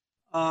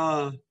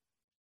 When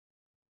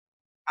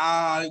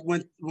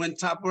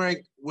Top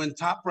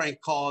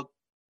Rank called,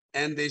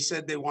 and they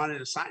said they wanted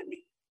to sign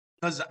me,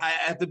 because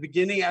at the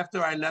beginning,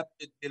 after I left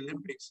the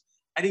Olympics,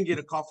 I didn't get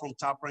a call from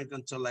Top Rank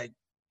until like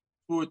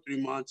 2 or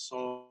 3 months.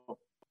 So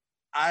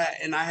I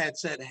had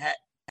said,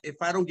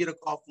 if I don't get a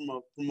call from a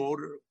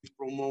promoter,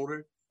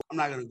 I'm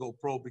not gonna go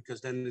pro,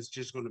 because then it's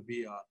just gonna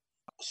be a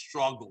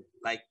struggle,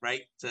 like,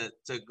 right, to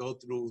go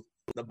through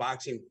the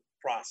boxing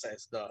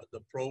process, the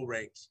pro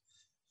ranks.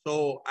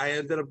 So I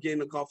ended up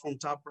getting a call from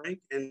Top Rank,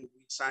 and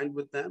we signed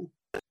with them.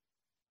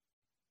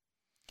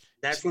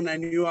 That's when I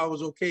knew I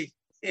was okay.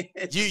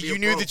 You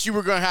knew that you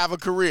were going to have a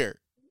career.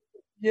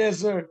 Yes,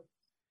 sir.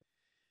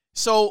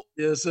 So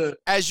yes, sir.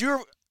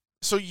 You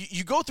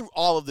go through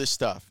all of this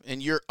stuff,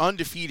 and you're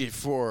undefeated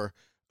for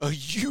a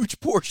huge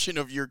portion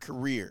of your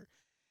career.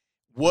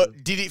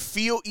 What did it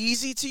feel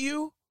easy to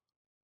you?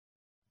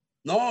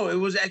 No, it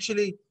was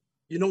actually,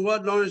 you know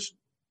what, Lawrence?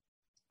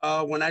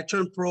 When I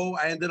turned pro,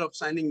 I ended up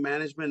signing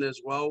management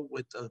as well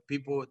with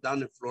people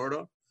down in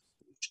Florida.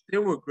 They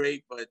were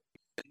great, but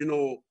you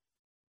know,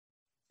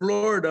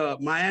 Florida,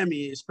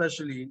 Miami,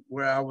 especially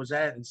where I was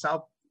at in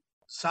South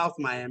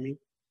Miami,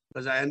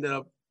 because I ended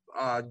up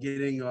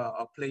getting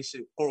a place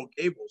in Coral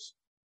Gables,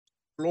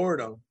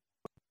 Florida.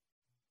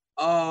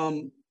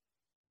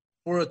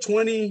 For a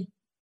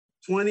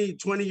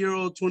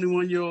 20-year-old,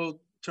 21-year-old,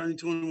 turning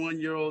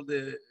 21-year-old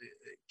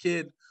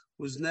kid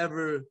who's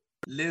never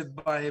lived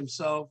by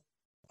himself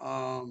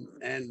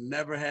and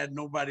never had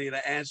nobody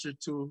to answer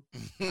to.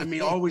 I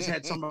mean, always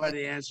had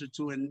somebody to answer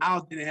to, and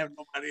now didn't have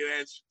nobody to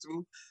answer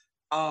to.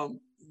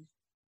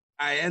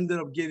 I ended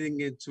up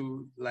getting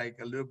into like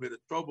a little bit of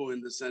trouble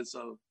in the sense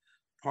of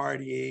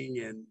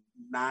partying and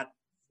not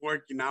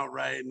working out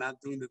right,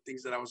 not doing the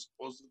things that I was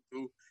supposed to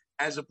do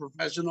as a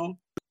professional.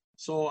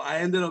 So I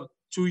ended up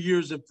 2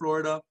 years in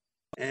Florida,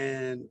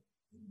 and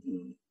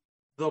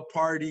the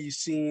party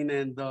scene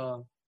and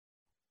the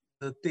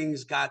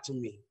things got to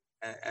me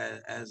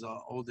as an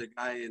older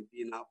guy and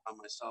being out by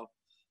myself.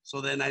 So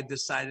then I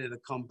decided to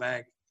come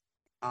back.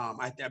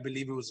 I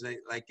believe it was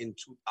like in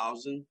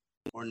 2000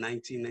 or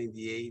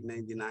 1998,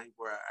 99,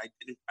 where I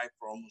didn't fight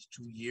for almost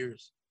 2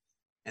 years.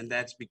 And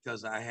that's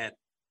because I had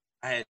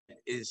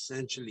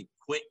essentially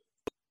quit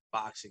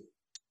boxing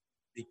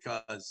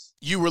because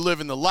you were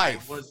living the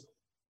life.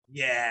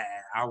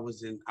 I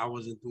wasn't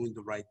doing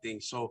the right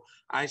thing. So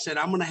I said,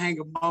 I'm going to hang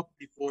him up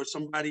before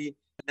somebody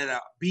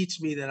that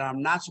beats me that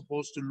I'm not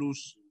supposed to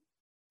lose.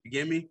 You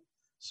get me?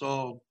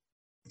 So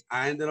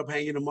I ended up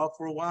hanging him up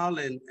for a while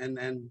and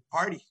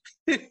party.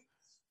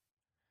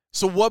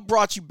 So what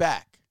brought you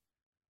back?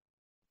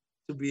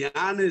 To be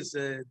honest,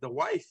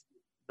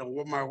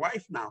 my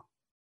wife now.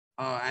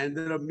 I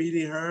ended up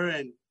meeting her,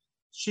 and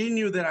she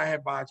knew that I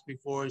had boxed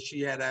before, and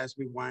she had asked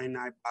me why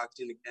not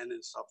boxing again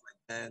and stuff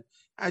like that.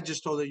 I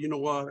just told her, you know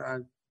what,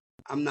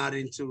 I'm not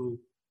into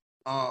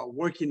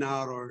working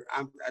out, or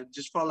I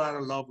just fell out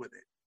of love with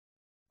it.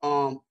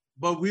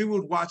 But we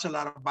would watch a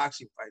lot of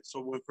boxing fights.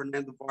 So when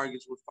Fernando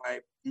Vargas would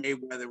fight,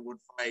 Mayweather would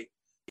fight,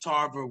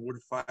 Tarver would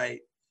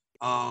fight,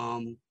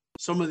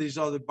 some of these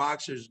other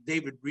boxers,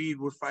 David Reed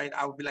would fight.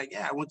 I would be like,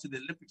 yeah, I went to the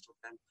Olympics with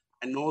them.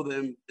 I know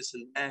them, this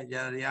and that,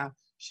 yada, yada.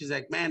 She's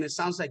like, man, it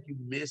sounds like you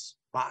miss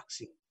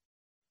boxing.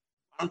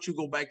 Why don't you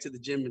go back to the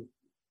gym and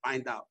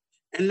find out?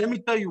 And let me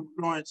tell you,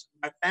 Lawrence,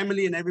 my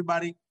family and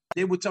everybody,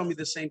 they would tell me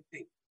the same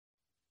thing.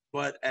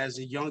 But as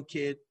a young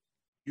kid,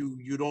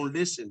 you don't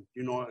listen.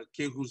 You know, a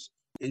kid who's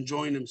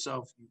enjoying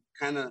himself, you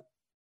kind of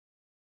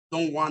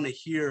don't want to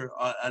hear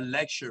a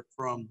lecture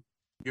from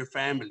your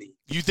family.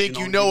 You think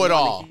you know it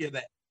all. Hear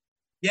that.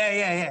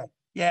 Yeah,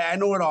 I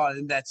know it all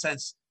in that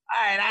sense.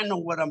 All right, I know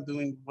what I'm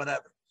doing,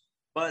 whatever.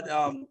 But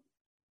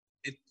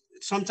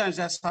sometimes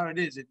that's how it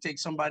is. It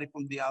takes somebody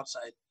from the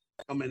outside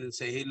to come in and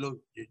say, hey, look,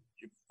 you're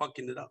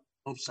fucking it up.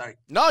 I'm sorry.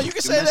 No, you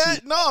can say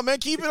that. No, man,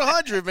 keep it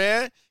 100,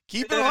 man.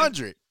 Keep it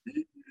 100.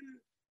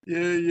 Yeah,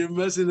 you're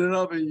messing it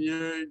up, and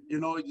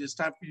it's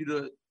time for you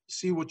to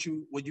see what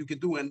you can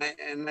do. And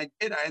I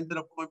did. I ended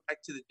up going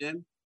back to the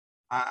gym.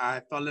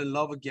 I fell in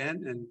love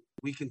again, and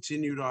we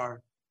continued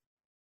our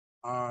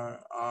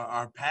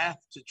path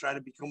to try to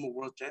become a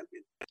world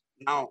champion.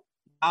 Now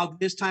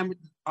this time,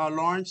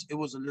 Lawrence, it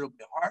was a little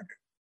bit harder.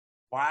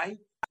 Why?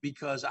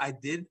 Because I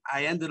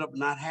ended up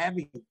not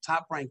having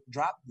Top Rank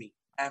drop me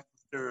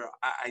after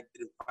I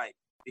didn't fight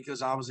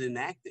because I was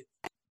inactive.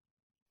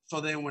 So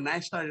then when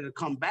I started to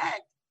come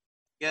back,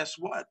 guess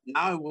what?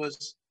 Now it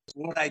was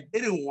what I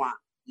didn't want.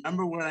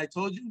 Remember what I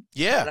told you?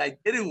 Yeah. What I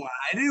didn't want.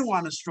 I didn't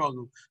want to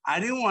struggle. I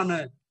didn't want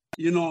to,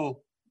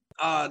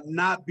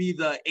 not be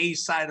the A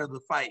side of the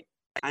fight.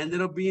 I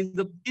ended up being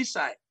the B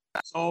side.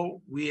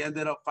 So we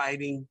ended up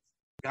fighting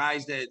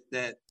guys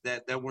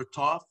that were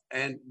tough,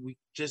 and we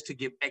just to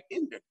get back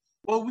in there.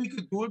 Well, we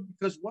could do it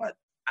because what?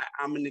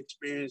 I'm an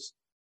experienced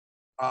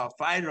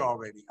fighter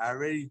already. I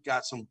already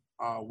got some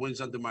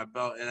wins under my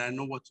belt, and I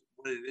know what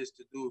it is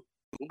to do,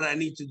 what I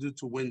need to do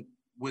to win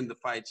the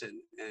fights,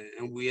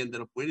 and we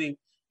ended up winning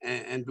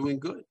and doing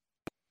good.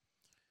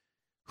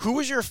 Who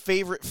was your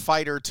favorite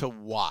fighter to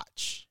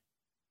watch?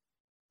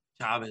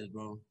 Chavez,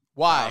 bro.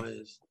 Why?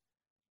 Chavez.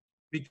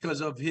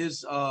 Because of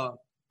his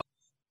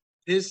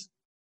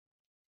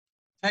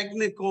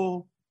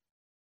technical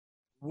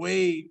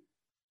way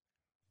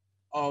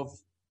of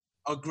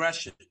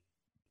aggression.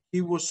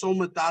 He was so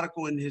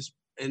methodical in his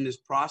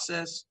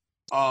process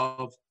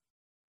of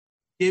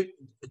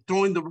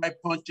throwing the right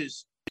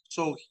punches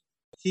so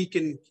he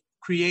can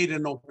create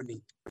an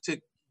opening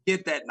to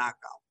get that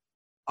knockout.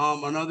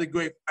 Another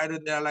great fighter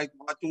that I liked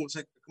watching was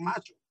Hector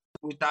Camacho,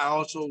 which I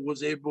also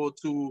was able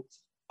to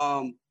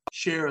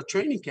share a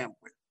training camp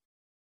with.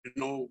 You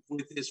know,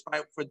 with his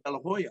fight for De La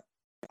Hoya,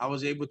 I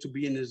was able to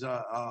be in his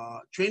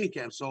training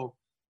camp. So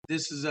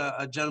this is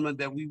a gentleman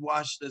that we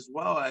watched as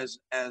well as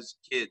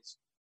kids,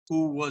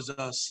 who was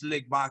a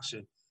slick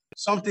boxer,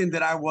 something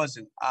that I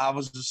wasn't. I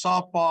was a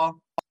softball.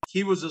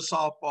 He was a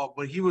softball,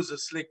 but he was a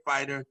slick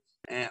fighter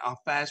and a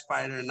fast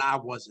fighter, and I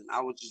wasn't.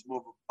 I was just more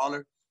of a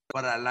baller,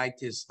 but I liked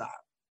his style.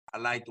 I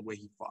liked the way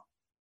he fought.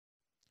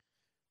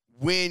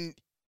 When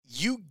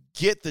you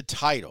get the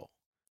title,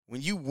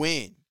 when you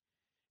win,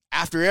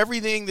 after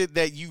everything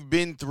that you've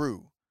been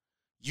through,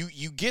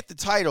 you get the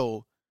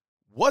title,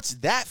 what's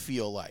that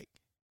feel like?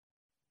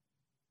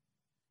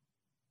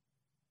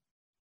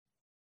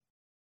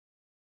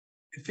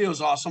 It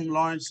feels awesome,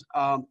 Lawrence.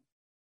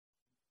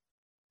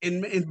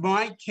 In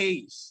my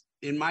case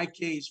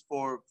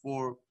for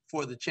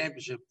the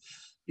championship,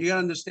 you gotta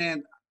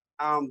understand.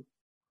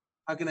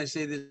 How can I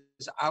say this?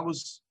 I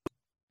was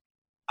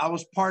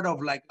part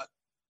of like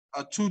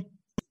a two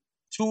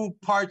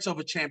parts of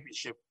a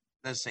championship,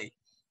 let's say,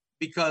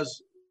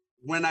 because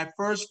when I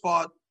first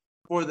fought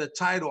for the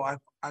title, I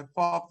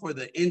fought for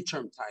the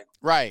interim title,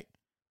 right,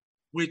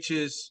 which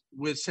is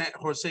with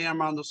Jose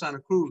Armando Santa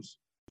Cruz,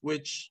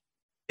 which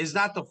is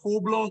not the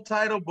full-blown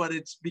title, but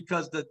it's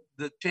because the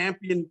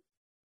champion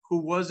who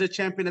was the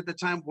champion at the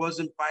time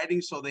wasn't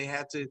fighting, so they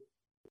had to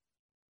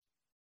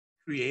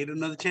create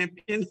another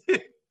champion.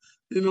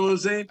 You know what I'm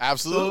saying?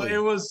 Absolutely. So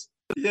it was,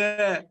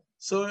 yeah.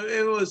 So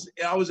it was,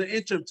 I was an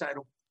interim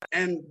title,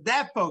 and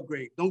that felt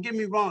great. Don't get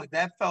me wrong,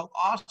 that felt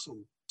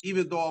awesome.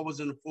 Even though I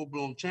wasn't a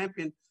full-blown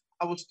champion,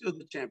 I was still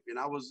the champion.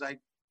 I was like,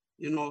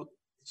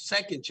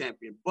 second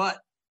champion. But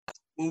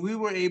when we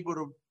were able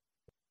to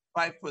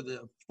fight for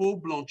the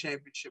full-blown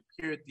championship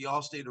here at the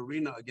Allstate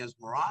Arena against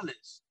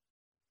Morales,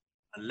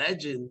 a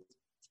legend,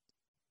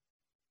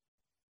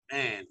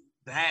 man,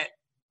 that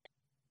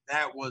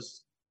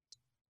was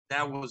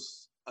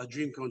a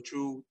dream come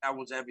true. That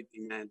was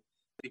everything, man,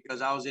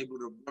 because I was able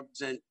to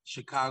represent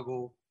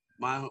Chicago,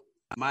 my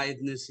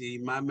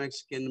ethnicity, my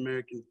Mexican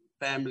American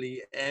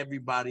family,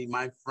 everybody,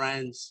 my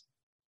friends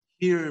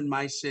here in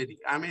my city.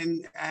 I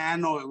mean, I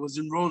know it was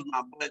in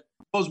Rosemont, but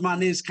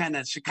Rosemont is kind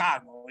of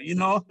Chicago, you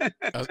know?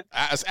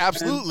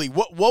 Absolutely.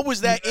 What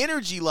was that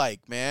energy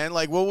like, man?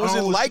 Like, what was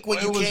it like when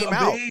you came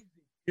out?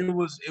 It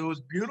was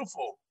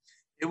beautiful.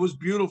 It was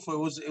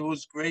beautiful. It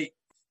was great.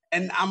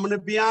 And I'm gonna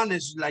be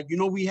honest, like,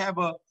 we have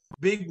a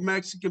big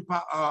Mexican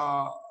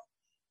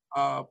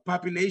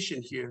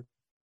population here.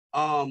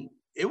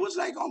 It was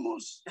like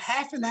almost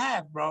half and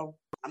half, bro.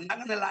 I'm not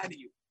gonna lie to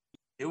you.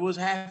 It was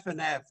half and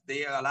half.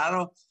 A lot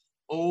of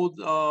old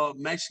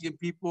Mexican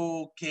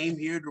people came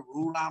here to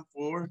root on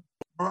for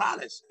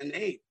Morales, and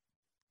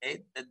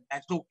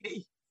that's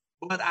okay.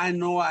 But I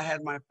know I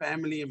had my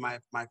family and my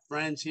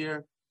friends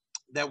here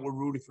that were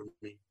rooting for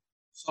me.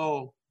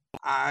 So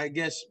I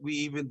guess we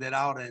evened it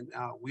out, and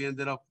we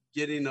ended up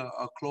getting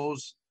a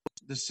close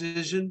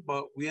decision,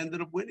 but we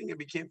ended up winning and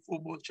became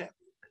full-blown champion.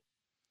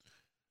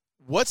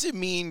 What's it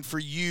mean for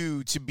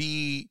you to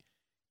be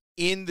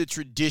in the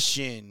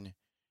tradition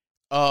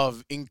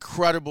of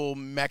incredible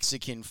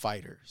Mexican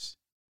fighters?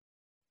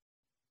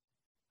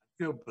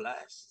 I feel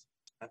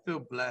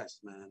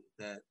blessed, man,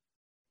 that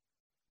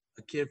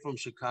a kid from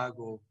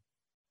Chicago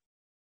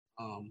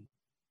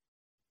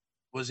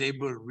was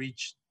able to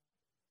reach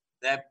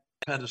that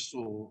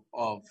pedestal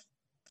of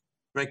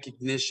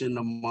recognition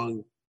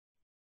among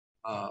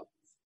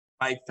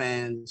fight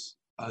fans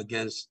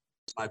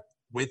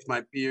with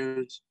my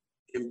peers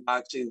in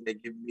boxing. They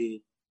give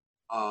me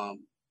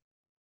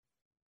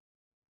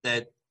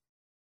that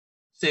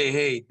say,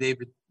 hey,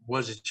 David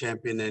was a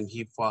champion and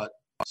he fought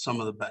some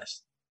of the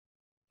best.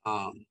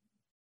 Jose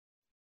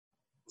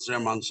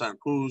Armando Santa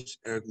Cruz,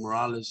 Eric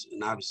Morales,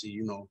 and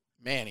obviously,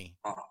 Manny.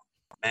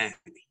 Manny.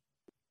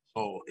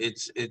 So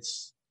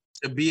it's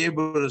to be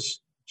able to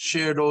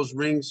share those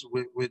rings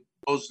with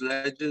those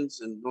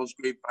legends and those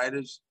great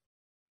fighters.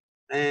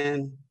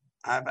 And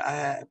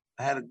I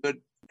had a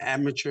good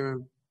amateur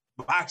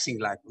boxing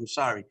life. I'm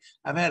sorry.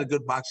 I've had a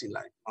good boxing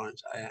life,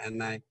 Lawrence,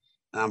 and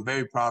I'm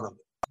very proud of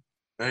it.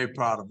 Very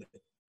proud of it.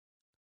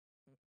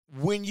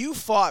 When you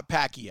fought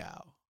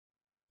Pacquiao,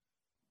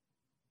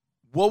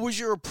 what was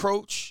your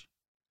approach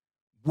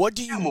What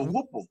do you? I'm gonna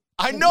whoop him.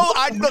 I know,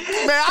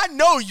 man. I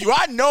know you.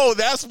 I know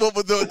that's what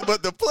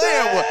the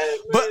plan was.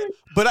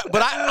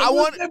 But I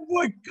want to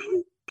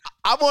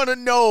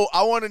know.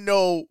 I want to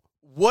know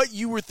what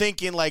you were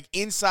thinking, like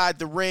inside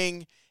the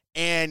ring,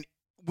 and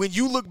when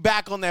you look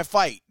back on that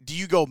fight, do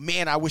you go,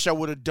 man, I wish I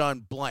would have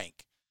done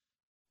blank?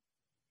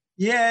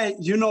 Yeah,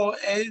 and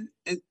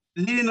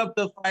leading up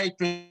to the fight,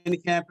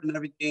 training camp and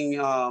everything,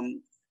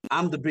 I'm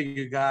the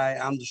bigger guy.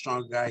 I'm the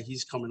stronger guy.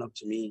 He's coming up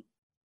to me.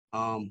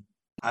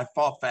 I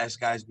fought fast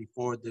guys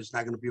before. There's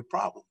not going to be a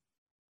problem.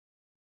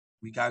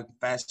 We got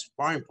fast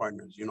sparring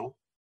partners,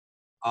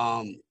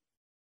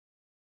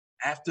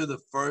 After the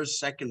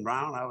second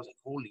round, I was like,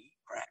 holy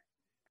crap.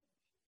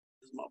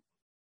 This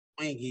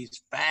motherfucker,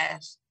 he's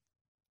fast.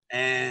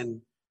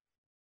 And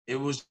it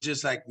was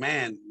just like,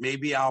 man,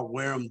 maybe I'll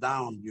wear him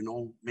down,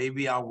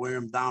 Maybe I'll wear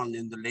him down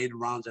in the later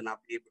rounds and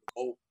I'll be able to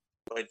go.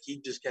 But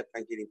he just kept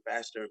on getting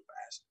faster and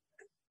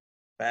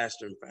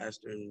faster and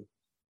faster. And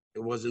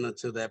it wasn't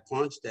until that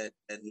punch that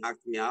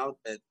knocked me out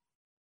that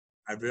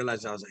I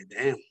realized I was like,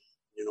 damn,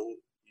 you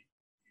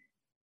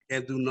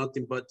can't do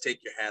nothing but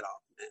take your hat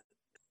off, man.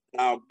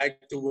 Now,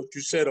 back to what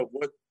you said of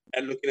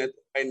looking at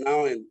the fight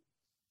now and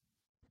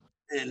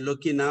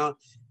looking out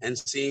and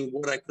seeing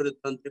what I could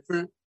have done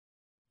different.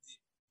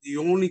 The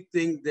only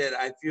thing that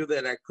I feel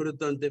that I could have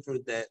done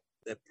different that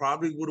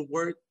probably would have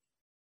worked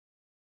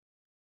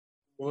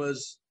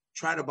was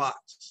try to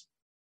box.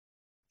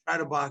 Try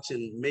to box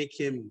and make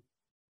him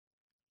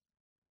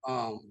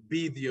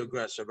be the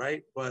aggressor,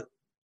 right? But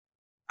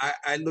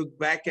I look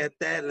back at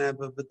that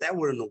but that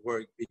wouldn't have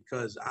worked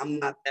because I'm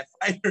not that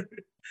fighter.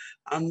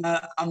 I'm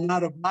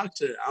not a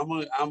boxer. I'm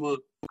a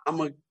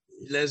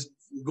let's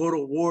go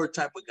to war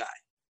type of guy.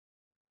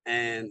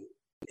 And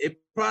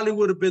it probably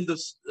would have been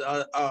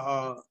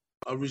a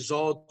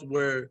result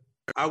where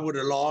I would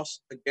have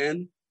lost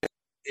again.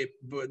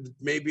 But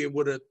maybe I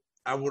would have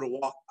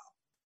walked out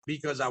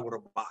because I would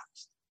have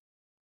boxed.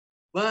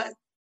 But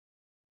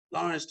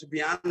Lawrence, to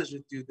be honest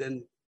with you,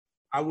 then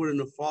I wouldn't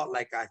have fought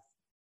like I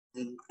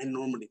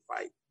normally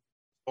fight.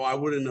 So I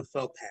wouldn't have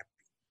felt happy.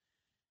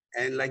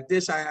 And like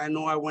this, I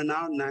know I went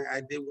out and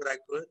I did what I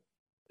could.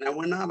 And I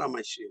went out on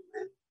my shit,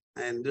 man.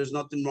 And there's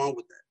nothing wrong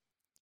with that.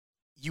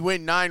 You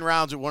went 9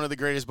 rounds with one of the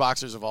greatest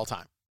boxers of all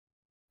time.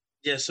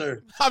 Yes,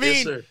 sir. I mean,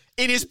 yes, sir.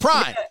 In his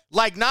prime. Yeah.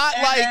 Like, not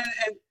like...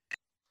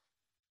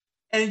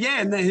 And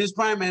yeah, in his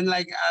prime. And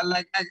I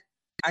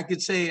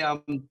could say I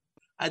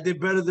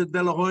did better than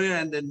De La Hoya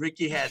and then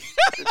Ricky had.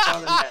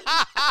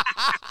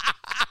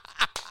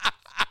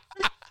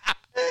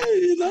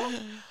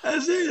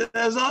 That's it.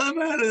 That's all that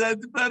matters. I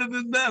did better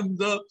than them.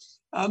 So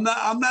I'm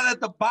not at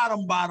the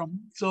bottom.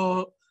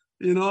 So,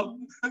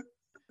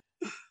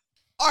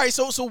 All right,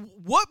 so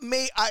what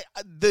made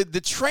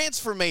the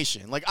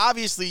transformation? Like,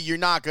 obviously, you're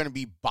not going to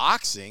be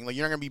boxing. Like,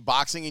 you're not going to be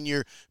boxing in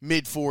your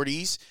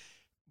mid-40s.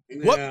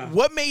 Yeah.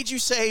 What made you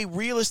say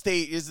real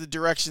estate is the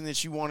direction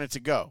that you wanted to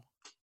go?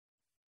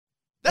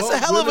 That's a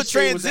hell of a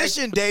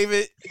transition,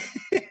 David.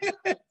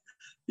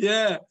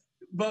 Yeah,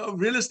 but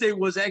real estate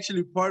was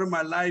actually part of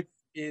my life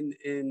in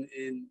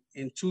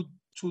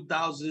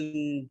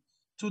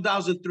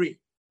 2003.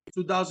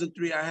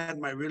 2003, I had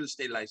my real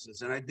estate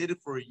license, and I did it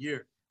for a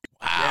year.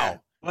 Wow. Yeah.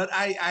 But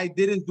I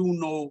didn't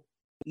do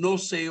no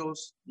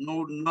sales,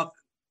 no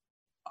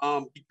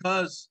nothing.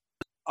 Because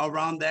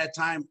around that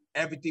time,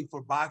 everything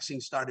for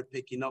boxing started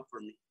picking up for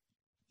me.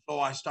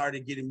 So I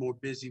started getting more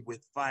busy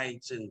with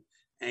fights and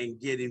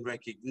getting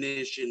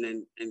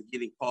recognition and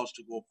getting calls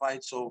to go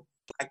fight. So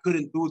I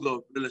couldn't do the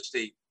real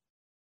estate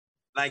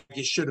like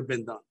it should have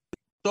been done.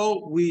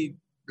 So we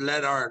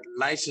let our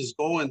license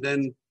go. And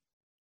then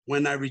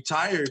when I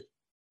retired,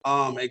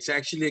 it's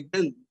actually,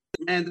 again,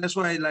 man, that's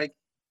why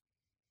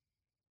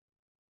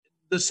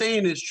the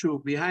saying is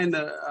true. Behind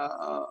a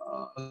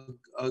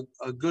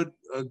good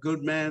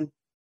man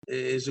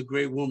is a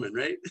great woman,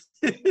 right?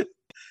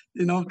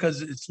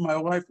 Because it's my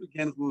wife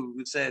again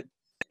who said,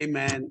 "Hey,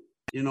 man,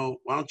 why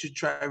don't you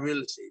try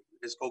real estate?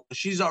 Let's go."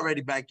 She's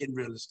already back in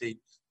real estate,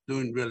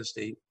 doing real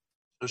estate.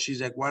 So she's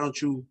like, "Why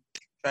don't you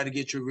try to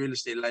get your real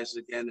estate license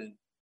again and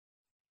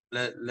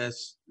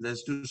let's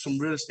do some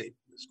real estate.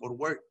 Let's go to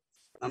work."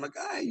 I'm like,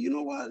 you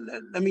know what?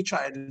 Let me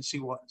try it and see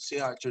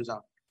how it turns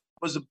out.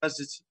 It was the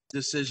best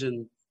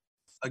decision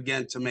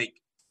again to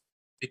make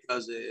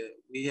because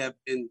we have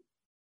been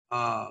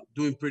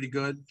doing pretty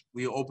good.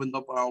 We opened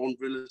up our own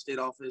real estate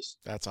office.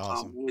 That's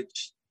awesome.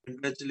 Which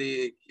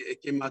eventually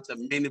it came out to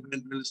Main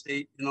Event Real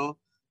Estate,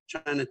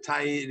 trying to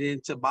tie it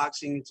into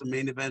boxing. It's a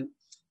main event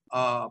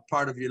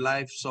part of your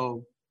life.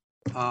 So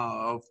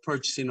of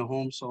purchasing a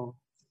home. So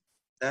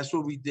that's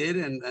what we did.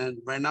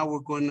 And right now we're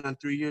going on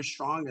 3 years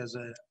strong as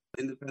an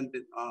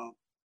independent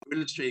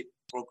real estate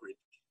brokerage.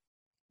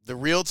 The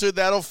realtor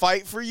that'll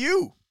fight for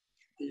you.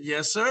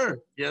 Yes,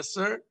 sir. Yes,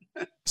 sir.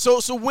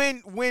 So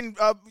when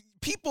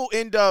people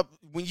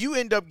when you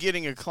end up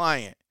getting a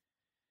client,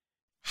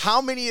 how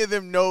many of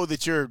them know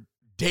that you're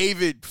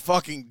David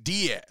fucking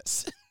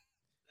Diaz?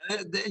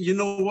 You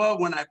know what?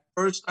 When I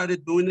first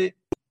started doing it,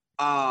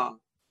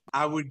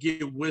 I would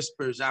get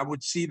whispers. I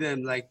would see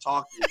them like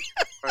talking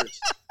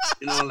first,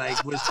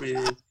 like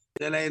whispering.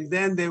 They're like, and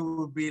then they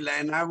would be like,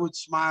 and I would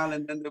smile,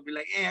 and then they'll be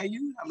like, "Hey, are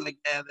you?" I'm like,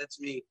 "Yeah, that's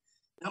me."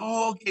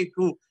 Oh, okay,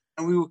 cool.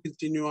 And we would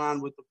continue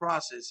on with the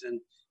process. And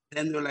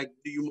then they're like,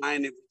 "Do you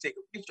mind if we take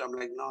a picture?" I'm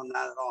like, "No,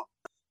 not at all."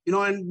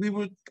 And we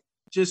would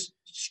just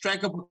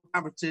strike up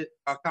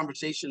a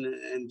conversation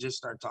and just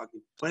start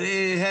talking. But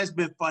it has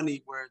been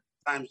funny where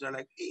times they're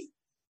like, "Hey,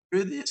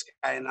 you're this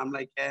guy," and I'm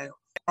like, "Yeah."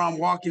 Or I'm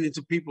walking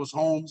into people's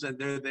homes and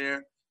they're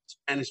there,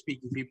 Spanish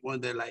speaking people,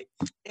 and they're like,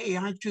 "Hey,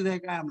 aren't you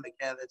that guy?" I'm like,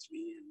 "Yeah, that's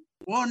me." And,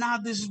 well, now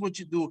this is what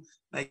you do.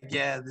 Like,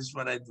 yeah, this is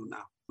what I do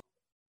now.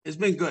 It's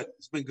been good.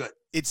 It's been good.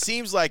 It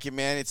seems like it,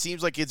 man. It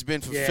seems like it's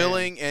been Yeah.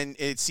 fulfilling, and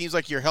it seems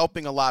like you're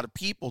helping a lot of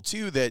people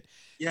too that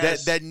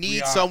Yes, that we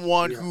need are.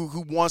 someone We are.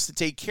 who wants to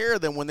take care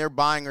of them when they're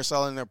buying or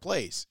selling their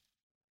place.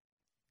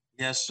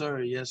 Yes,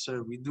 sir. Yes,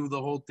 sir. We do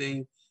the whole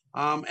thing.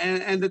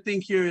 And the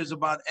thing here is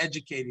about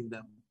educating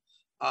them.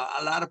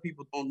 A lot of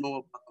people don't know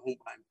about the home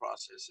buying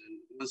process, and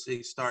once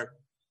they start,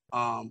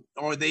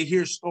 or they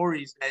hear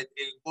stories that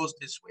it goes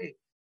this way,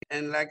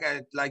 and like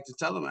I like to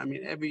tell them, I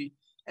mean,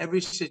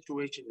 every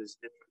situation is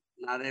different.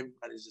 Not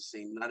everybody's the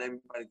same. Not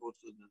everybody goes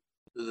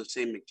through the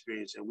same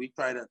experience, and we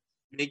try to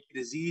make it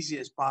as easy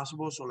as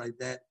possible. So like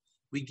that,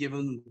 we give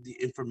them the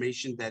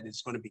information that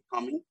is going to be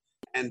coming,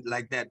 and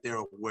like that,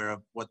 they're aware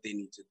of what they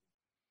need to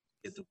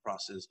get the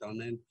process done.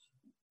 And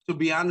to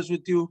be honest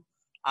with you,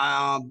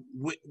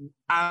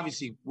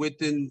 obviously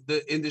within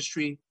the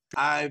industry,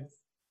 I've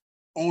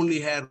only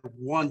had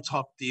one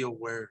tough deal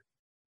where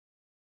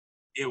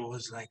it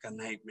was like a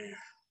nightmare,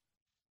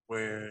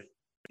 where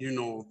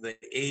the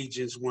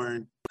agents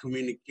weren't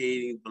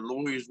communicating, the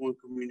lawyers weren't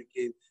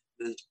communicating,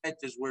 the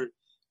inspectors were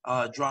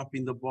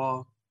dropping the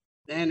ball,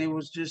 and it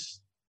was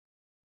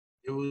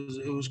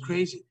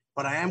crazy.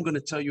 But I am gonna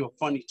tell you a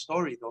funny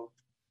story though.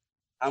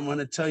 I'm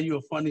gonna tell you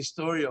a funny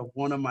story of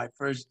one of my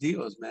first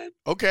deals, man.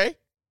 Okay.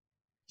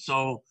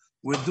 So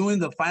we're doing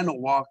the final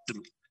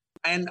walkthrough,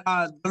 and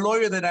the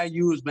lawyer that I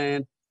use,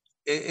 man,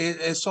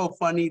 it's so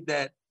funny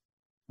that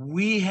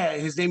we had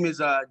his name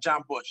is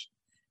John Bush,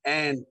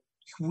 and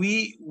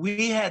we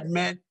had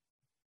met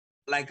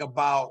like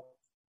about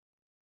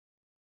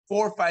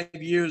 4 or 5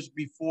 years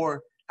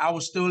before. I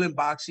was still in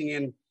boxing,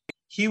 and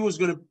he was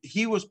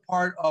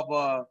part of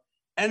a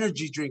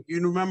energy drink.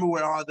 You remember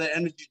where all the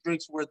energy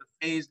drinks were the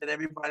phase that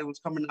everybody was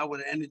coming out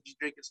with an energy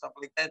drink and stuff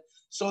like that.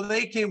 So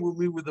they came with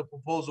me with a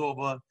proposal of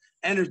a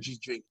energy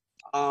drink.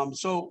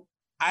 So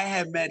I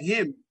had met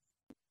him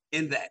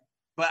in that,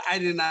 but I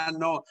did not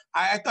know.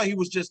 I thought he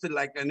was just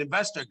like an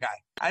investor guy.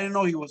 I didn't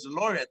know he was a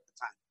lawyer at the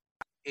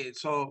time. And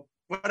so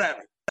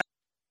whatever.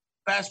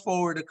 Fast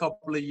forward a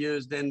couple of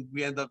years, then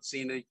we end up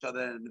seeing each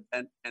other at an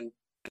event, and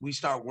we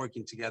start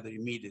working together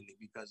immediately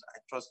because I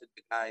trusted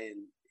the guy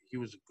and he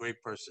was a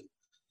great person.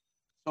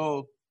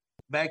 So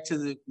back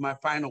to my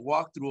final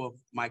walkthrough of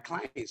my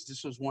clients.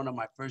 This was one of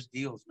my first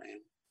deals, man.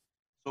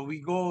 So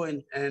we go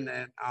and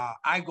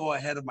I go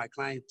ahead of my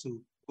client to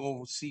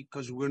go see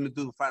because we're gonna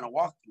do the final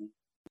walkthrough.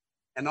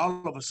 And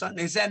all of a sudden,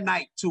 it's at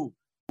night too,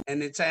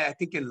 and it's I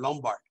think in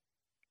Lombard.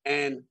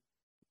 And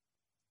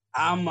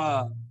I'm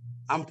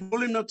I'm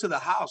pulling up to the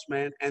house,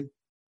 man, and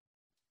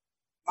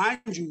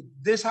mind you,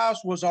 this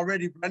house was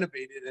already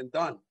renovated and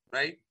done,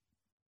 right?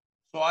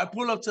 So I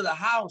pull up to the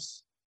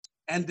house,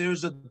 and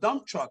there's a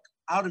dump truck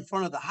out in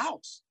front of the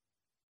house.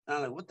 And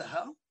I'm like, what the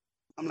hell?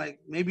 I'm like,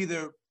 maybe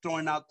they're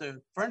throwing out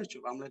their furniture.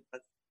 I'm like,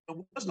 but there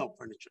was no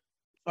furniture.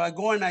 So I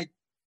go and I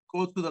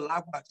go to the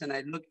lockbox and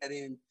I look at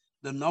it and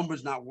the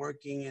number's not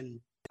working and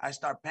I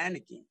start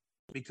panicking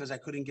because I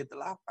couldn't get the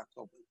lockbox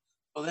open.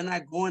 So then I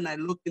go and I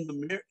look in the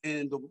mirror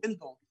in the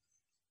window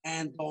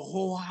and the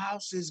whole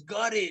house is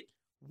gutted.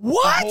 The whole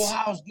What?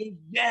 house, dude,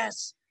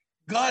 yes,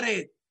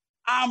 gutted.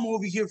 I'm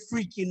over here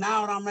freaking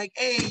out. I'm like,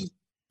 hey,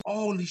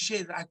 holy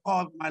shit. I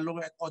called my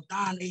lawyer. I called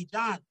Don. Hey,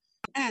 Don,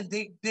 man,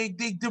 they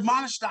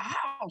demolished the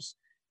house.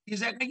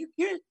 He's like, are you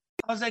kidding?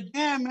 I was like,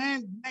 yeah,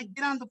 man,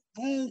 get on the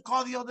phone,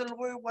 call the other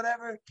lawyer,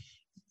 whatever.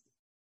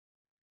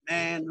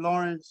 Man,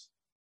 Lawrence,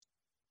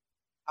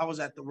 I was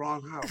at the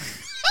wrong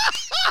house.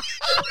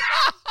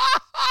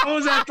 I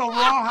was at the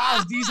wrong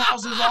house. These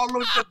houses all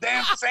look the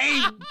damn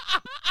same.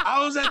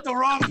 I was at the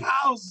wrong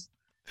house.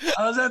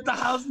 I was at the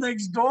house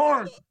next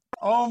door.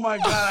 Oh my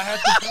God, I had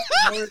to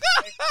call the lawyer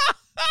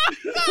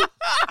back.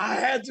 I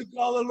had to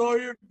call the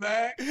lawyer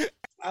back.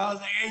 I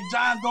was like, hey,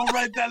 John, don't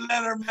write that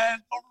letter,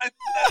 man. Don't write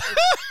the letter.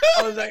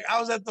 I was like,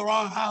 I was at the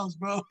wrong house,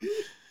 bro.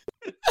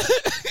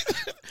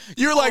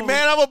 You were like,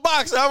 man, I'm a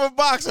boxer. I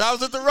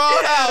was at the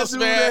wrong house, dude,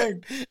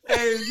 man.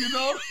 Hey,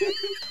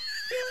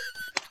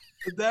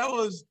 but that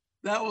was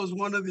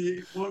one of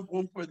the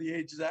one for the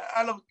ages.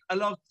 I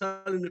love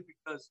telling it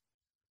because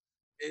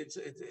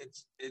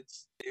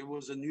it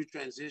was a new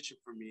transition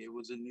for me. It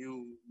was a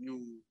new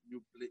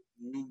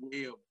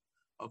way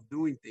of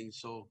doing things.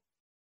 So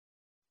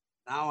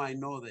now I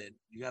know that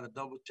you got to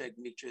double check,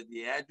 make sure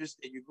the address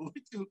that you're going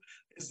to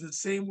is the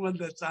same one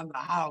that's on the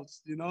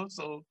house.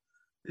 So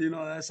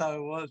that's how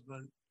it was.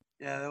 But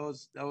yeah, that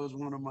was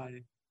one of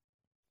my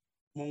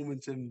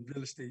moments in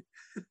real estate.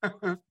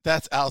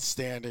 That's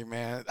outstanding,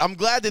 man. I'm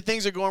glad that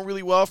things are going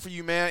really well for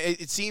you, man.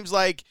 It seems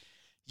like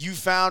you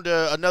found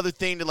another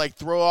thing to like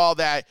throw all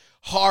that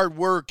hard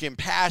work and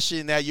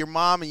passion that your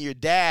mom and your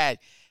dad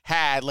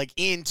had like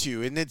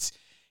into. And it's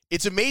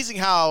amazing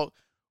how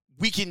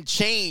we can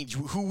change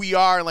who we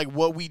are and like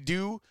what we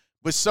do,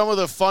 but some of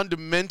the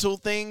fundamental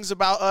things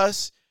about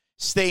us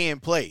stay in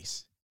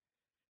place.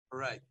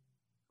 Correct.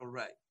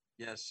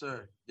 Yes,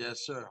 sir.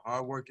 Yes, sir.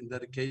 Hard work and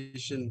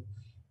dedication,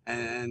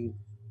 and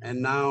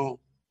now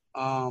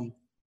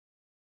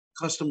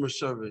customer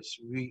service.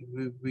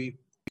 We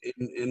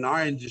in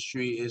our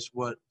industry is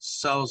what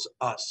sells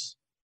us.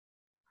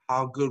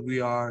 How good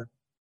we are,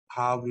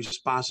 how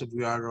responsive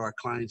we are to our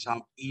clients,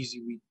 how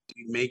easy we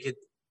make it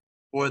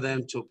for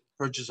them to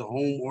purchase a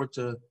home or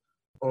to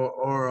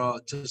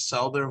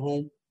sell their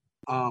home.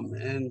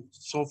 And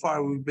so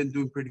far we've been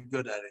doing pretty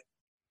good at it.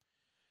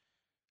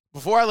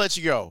 Before I let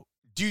you go,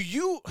 do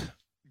you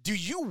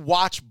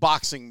watch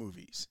boxing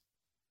movies?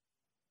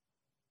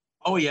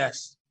 Oh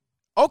yes.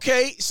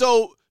 Okay,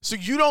 so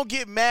you don't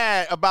get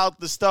mad about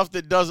the stuff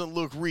that doesn't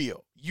look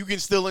real. You can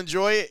still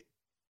enjoy it?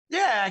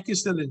 Yeah, I can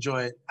still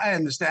enjoy it. I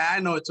understand. I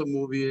know it's a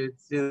movie.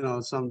 It's,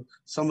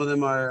 some of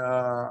them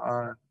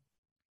are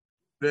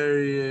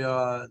very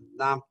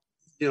not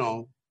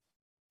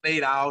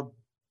laid out,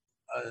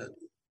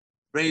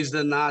 raised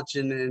a notch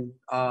in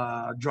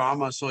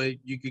drama so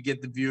you could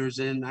get the viewers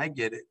in. I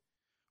get it.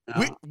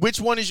 Which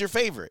one is your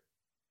favorite?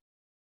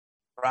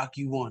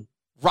 Rocky 1.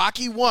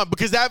 Rocky 1,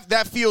 because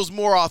that feels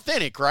more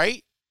authentic,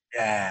 right?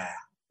 Yeah.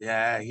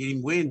 He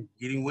didn't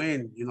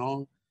win.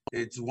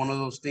 It's one of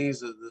those things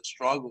that the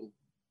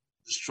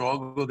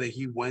struggle that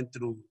he went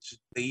through,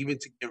 even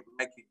to get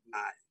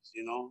recognized.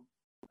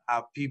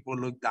 How people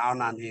looked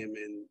down on him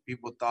and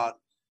people thought,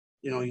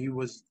 he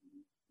was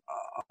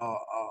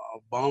a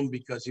bum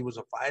because he was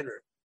a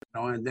fighter,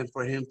 and then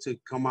for him to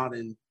come out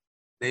and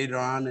later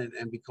on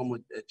and become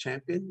a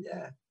champion.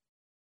 Yeah.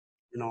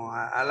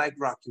 I like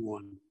Rocky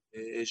 1.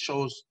 It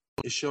shows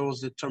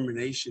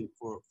determination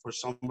for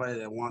somebody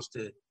that wants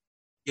to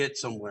get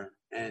somewhere.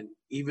 And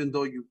even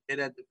though you get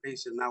at the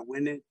pace and not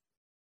win it,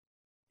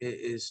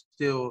 it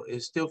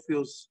still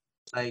feels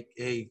like,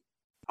 hey,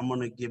 I'm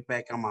gonna get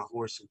back on my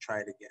horse and try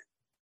it again.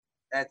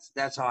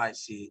 That's how I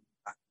see it.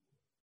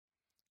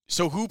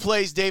 So who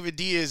plays David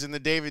Diaz in the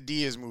David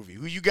Diaz movie?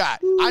 Who you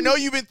got? I know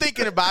you've been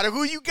thinking about it.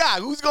 Who you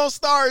got? Who's gonna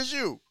star as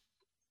you?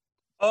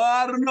 Oh,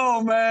 I don't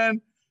know,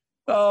 man.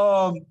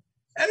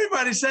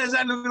 Everybody says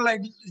I look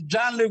like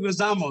John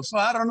Leguizamo, so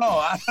I don't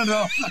know.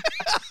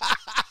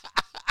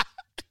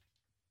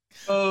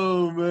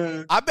 Oh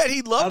man! I bet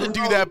he'd love to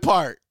do that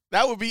part.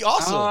 That would be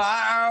awesome.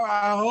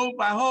 I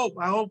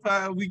hope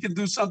we can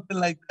do something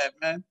like that,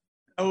 man.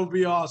 That would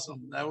be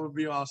awesome.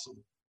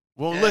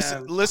 Well, Yeah,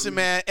 listen,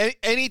 man.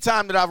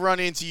 Anytime that I've run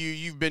into you,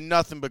 you've been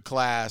nothing but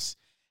class,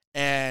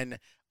 and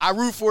I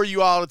root for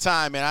you all the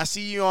time, man. I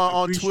see you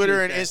on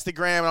Twitter and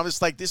Instagram, and I'm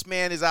just like, this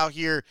man is out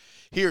here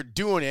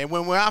doing it. And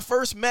when I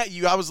first met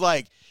you, I was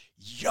like,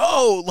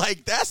 yo,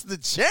 like that's the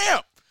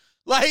champ.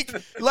 Like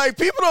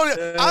people don't.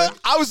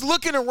 I was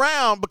looking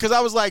around because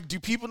I was like, do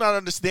people not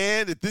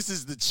understand that this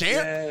is the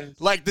champ? Yes.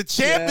 Like the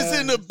champ is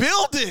in the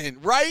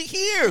building right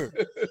here.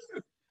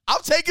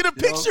 I'm taking a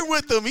picture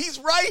with him. He's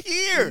right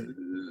here.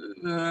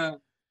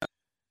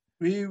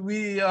 We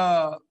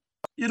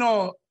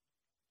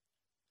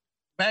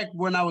back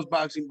when I was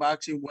boxing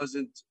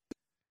wasn't.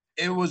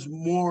 It was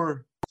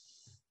more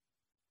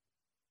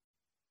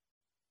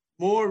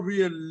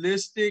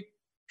realistic.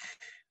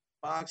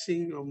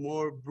 Boxing, a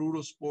more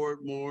brutal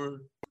sport, more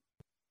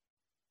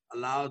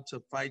allowed to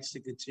fights to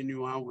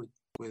continue on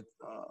with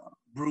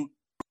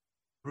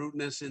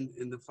bruteness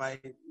in the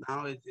fight.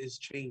 Now it's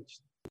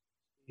changed.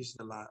 It's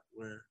a lot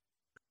where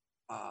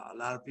a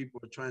lot of people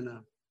are trying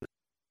to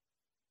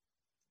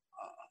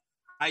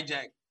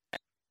hijack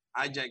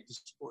the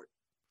sport,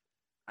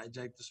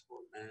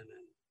 man,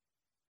 and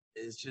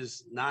it's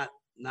just not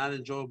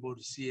enjoyable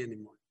to see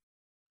anymore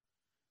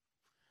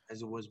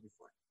as it was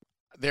before.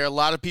 There are a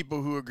lot of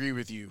people who agree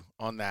with you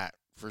on that,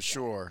 for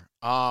sure.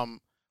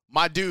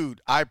 My dude,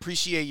 I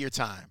appreciate your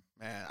time,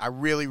 man. I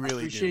really,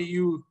 really appreciate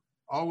you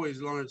always,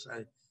 Lawrence.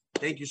 I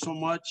thank you so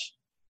much.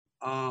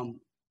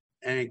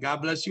 And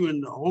God bless you.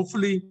 And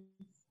hopefully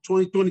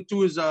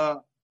 2022 is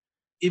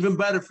even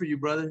better for you,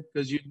 brother,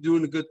 because you're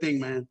doing a good thing,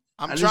 man.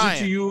 I'm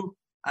trying.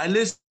 I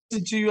listen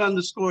to you on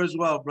the score as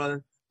well,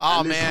 brother. Oh,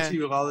 I listen man. to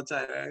you all the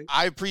time, right?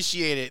 I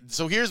appreciate it.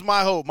 So here's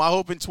my hope. My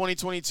hope in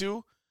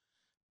 2022,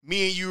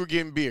 me and you are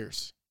getting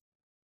beers.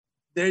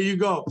 There you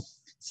go.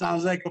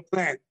 Sounds like a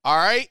plan. All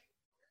right?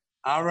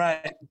 All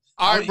right.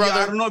 All right,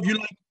 brother. I don't know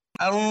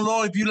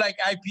if you like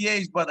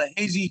IPAs, but a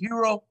Hazy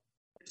Hero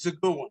is a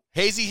good one.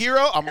 Hazy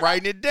Hero, I'm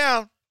writing it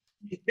down.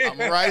 I'm going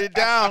to write it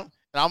down,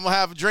 and I'm going to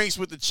have drinks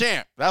with the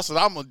champ. That's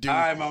what I'm going to do. All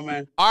right, my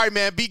man. All right,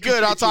 man. Be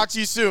good. I'll talk to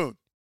you soon.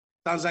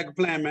 Sounds like a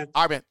plan, man.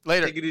 All right, man.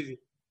 Later. Take it easy.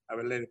 All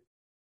right, later.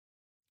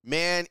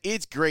 Man,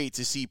 it's great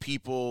to see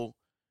people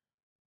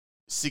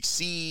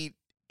succeed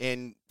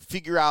and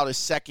figure out a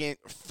second,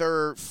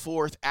 third,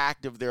 fourth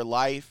act of their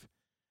life.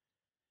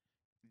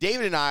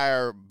 David and I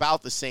are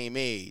about the same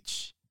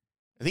age.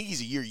 I think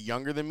he's a year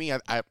younger than me.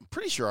 I'm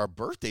pretty sure our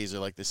birthdays are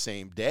like the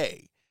same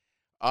day.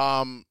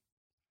 And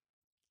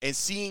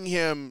seeing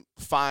him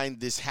find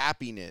this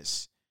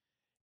happiness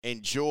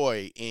and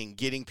joy in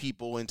getting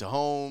people into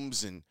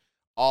homes and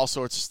all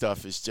sorts of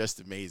stuff is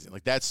just amazing.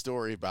 Like that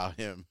story about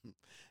him.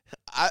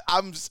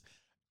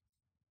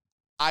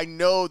 I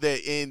know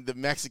that in the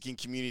Mexican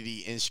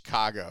community in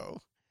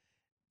Chicago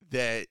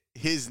that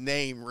his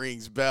name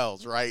rings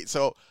bells, right?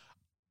 So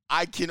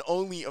I can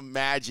only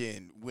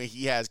imagine when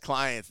he has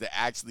clients that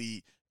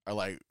actually are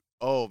like,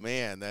 oh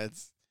man,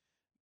 that's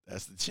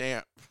the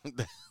champ.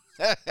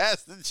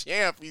 That's the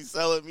champ. He's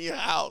selling me a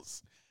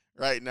house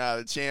right now.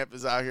 The champ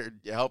is out here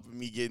helping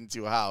me get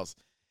into a house.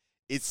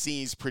 It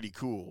seems pretty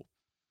cool.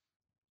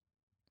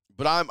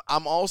 But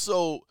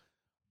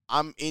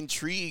I'm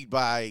intrigued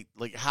by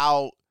like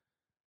how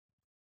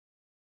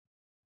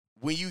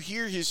when you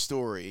hear his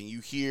story and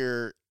you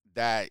hear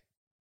that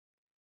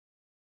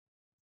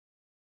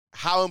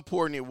how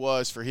important it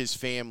was for his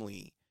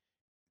family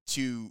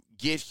to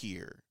get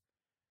here,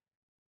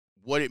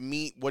 what it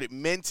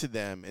meant to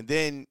them, and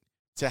then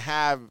to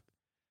have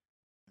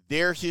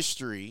their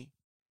history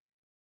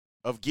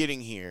of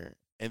getting here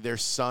and their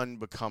son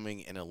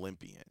becoming an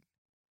Olympian.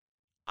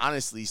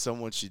 Honestly,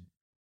 someone should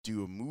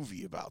do a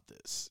movie about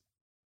this.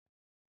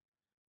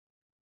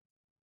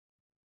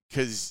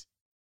 Because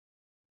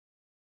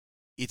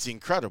it's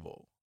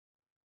incredible.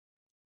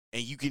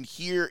 And you can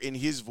hear in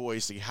his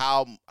voice like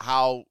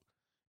how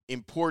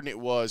important it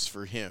was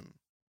for him.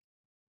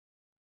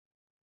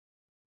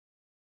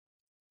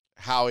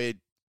 How it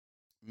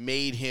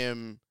made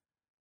him,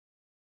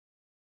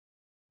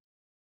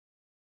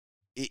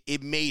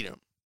 it made him.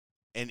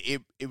 And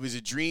it was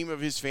a dream of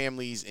his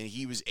family's, and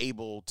he was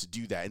able to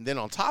do that. And then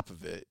on top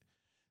of it,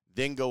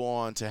 then go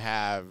on to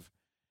have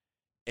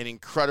an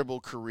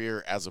incredible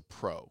career as a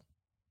pro.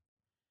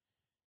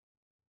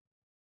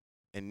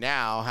 And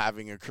now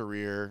having a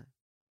career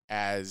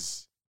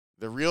as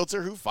the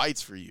realtor who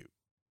fights for you,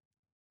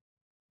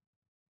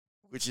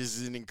 which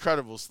is an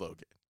incredible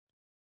slogan.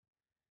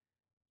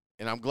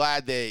 And I'm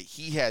glad that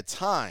he had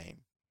time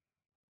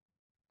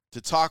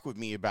to talk with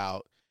me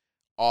about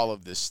all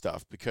of this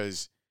stuff,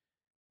 because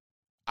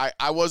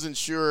I wasn't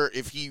sure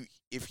if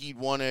he'd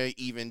want to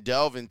even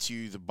delve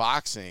into the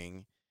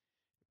boxing,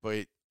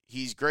 but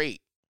he's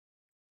great.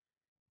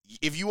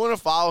 If you want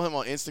to follow him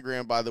on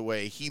Instagram, by the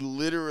way, he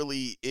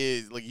literally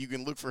is, like, you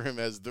can look for him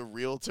as the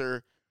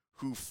realtor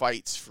who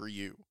fights for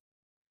you.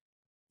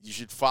 You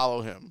should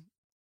follow him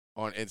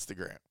on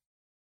Instagram.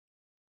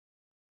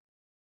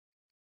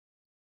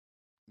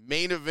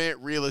 Main Event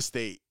Real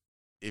Estate.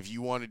 If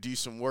you want to do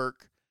some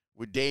work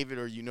with David,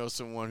 or you know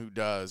someone who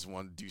does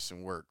want to do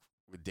some work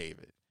with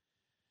David.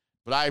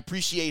 But I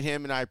appreciate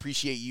him, and I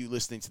appreciate you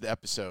listening to the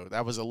episode.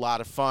 That was a lot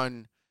of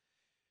fun.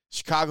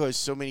 Chicago has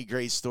so many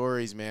great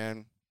stories,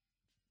 man.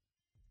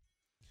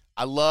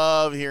 I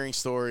love hearing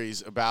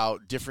stories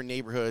about different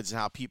neighborhoods and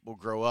how people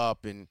grow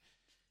up and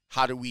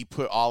how do we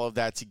put all of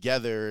that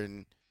together.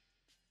 And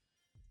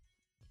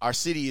our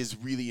city is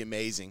really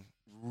amazing,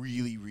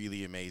 really,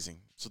 really amazing.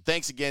 So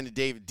thanks again to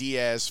David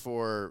Diaz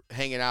for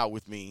hanging out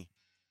with me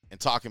and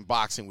talking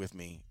boxing with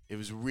me. It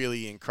was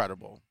really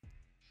incredible.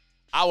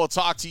 I will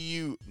talk to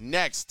you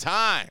next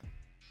time.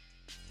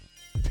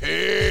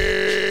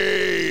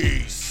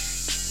 Peace.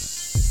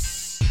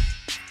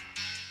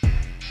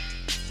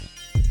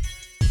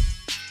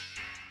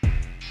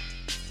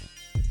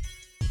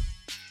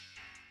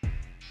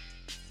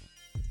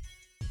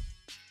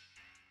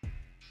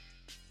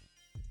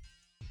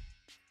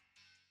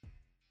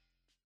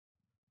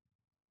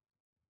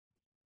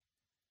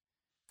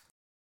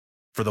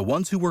 For the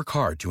ones who work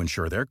hard to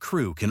ensure their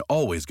crew can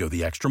always go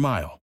the extra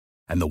mile,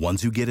 and the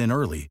ones who get in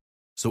early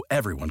so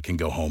everyone can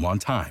go home on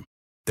time,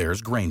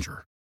 there's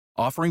Grainger,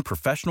 offering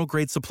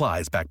professional-grade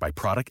supplies backed by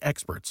product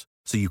experts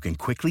so you can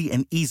quickly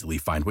and easily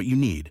find what you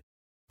need.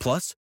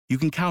 Plus, you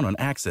can count on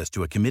access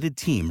to a committed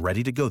team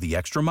ready to go the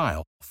extra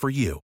mile for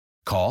you.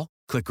 Call,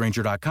 click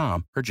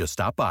Grainger.com, or just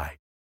stop by.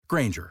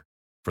 Grainger,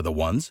 for the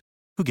ones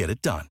who get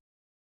it done.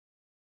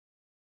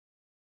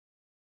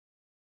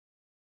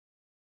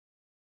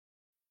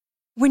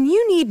 When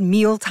you need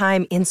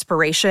mealtime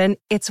inspiration,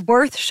 it's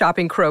worth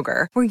shopping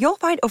Kroger, where you'll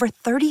find over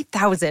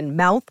 30,000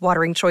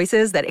 mouth-watering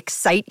choices that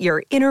excite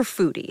your inner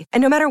foodie.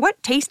 And no matter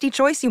what tasty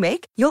choice you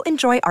make, you'll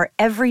enjoy our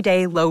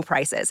everyday low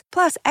prices,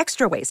 plus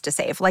extra ways to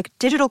save, like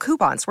digital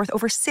coupons worth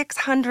over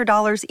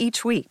 $600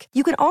 each week.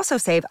 You can also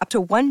save up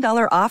to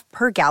 $1 off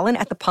per gallon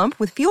at the pump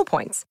with fuel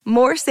points.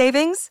 More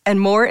savings and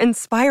more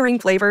inspiring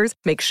flavors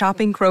make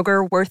shopping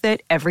Kroger worth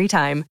it every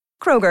time.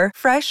 Kroger,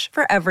 fresh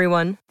for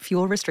everyone.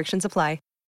 Fuel restrictions apply.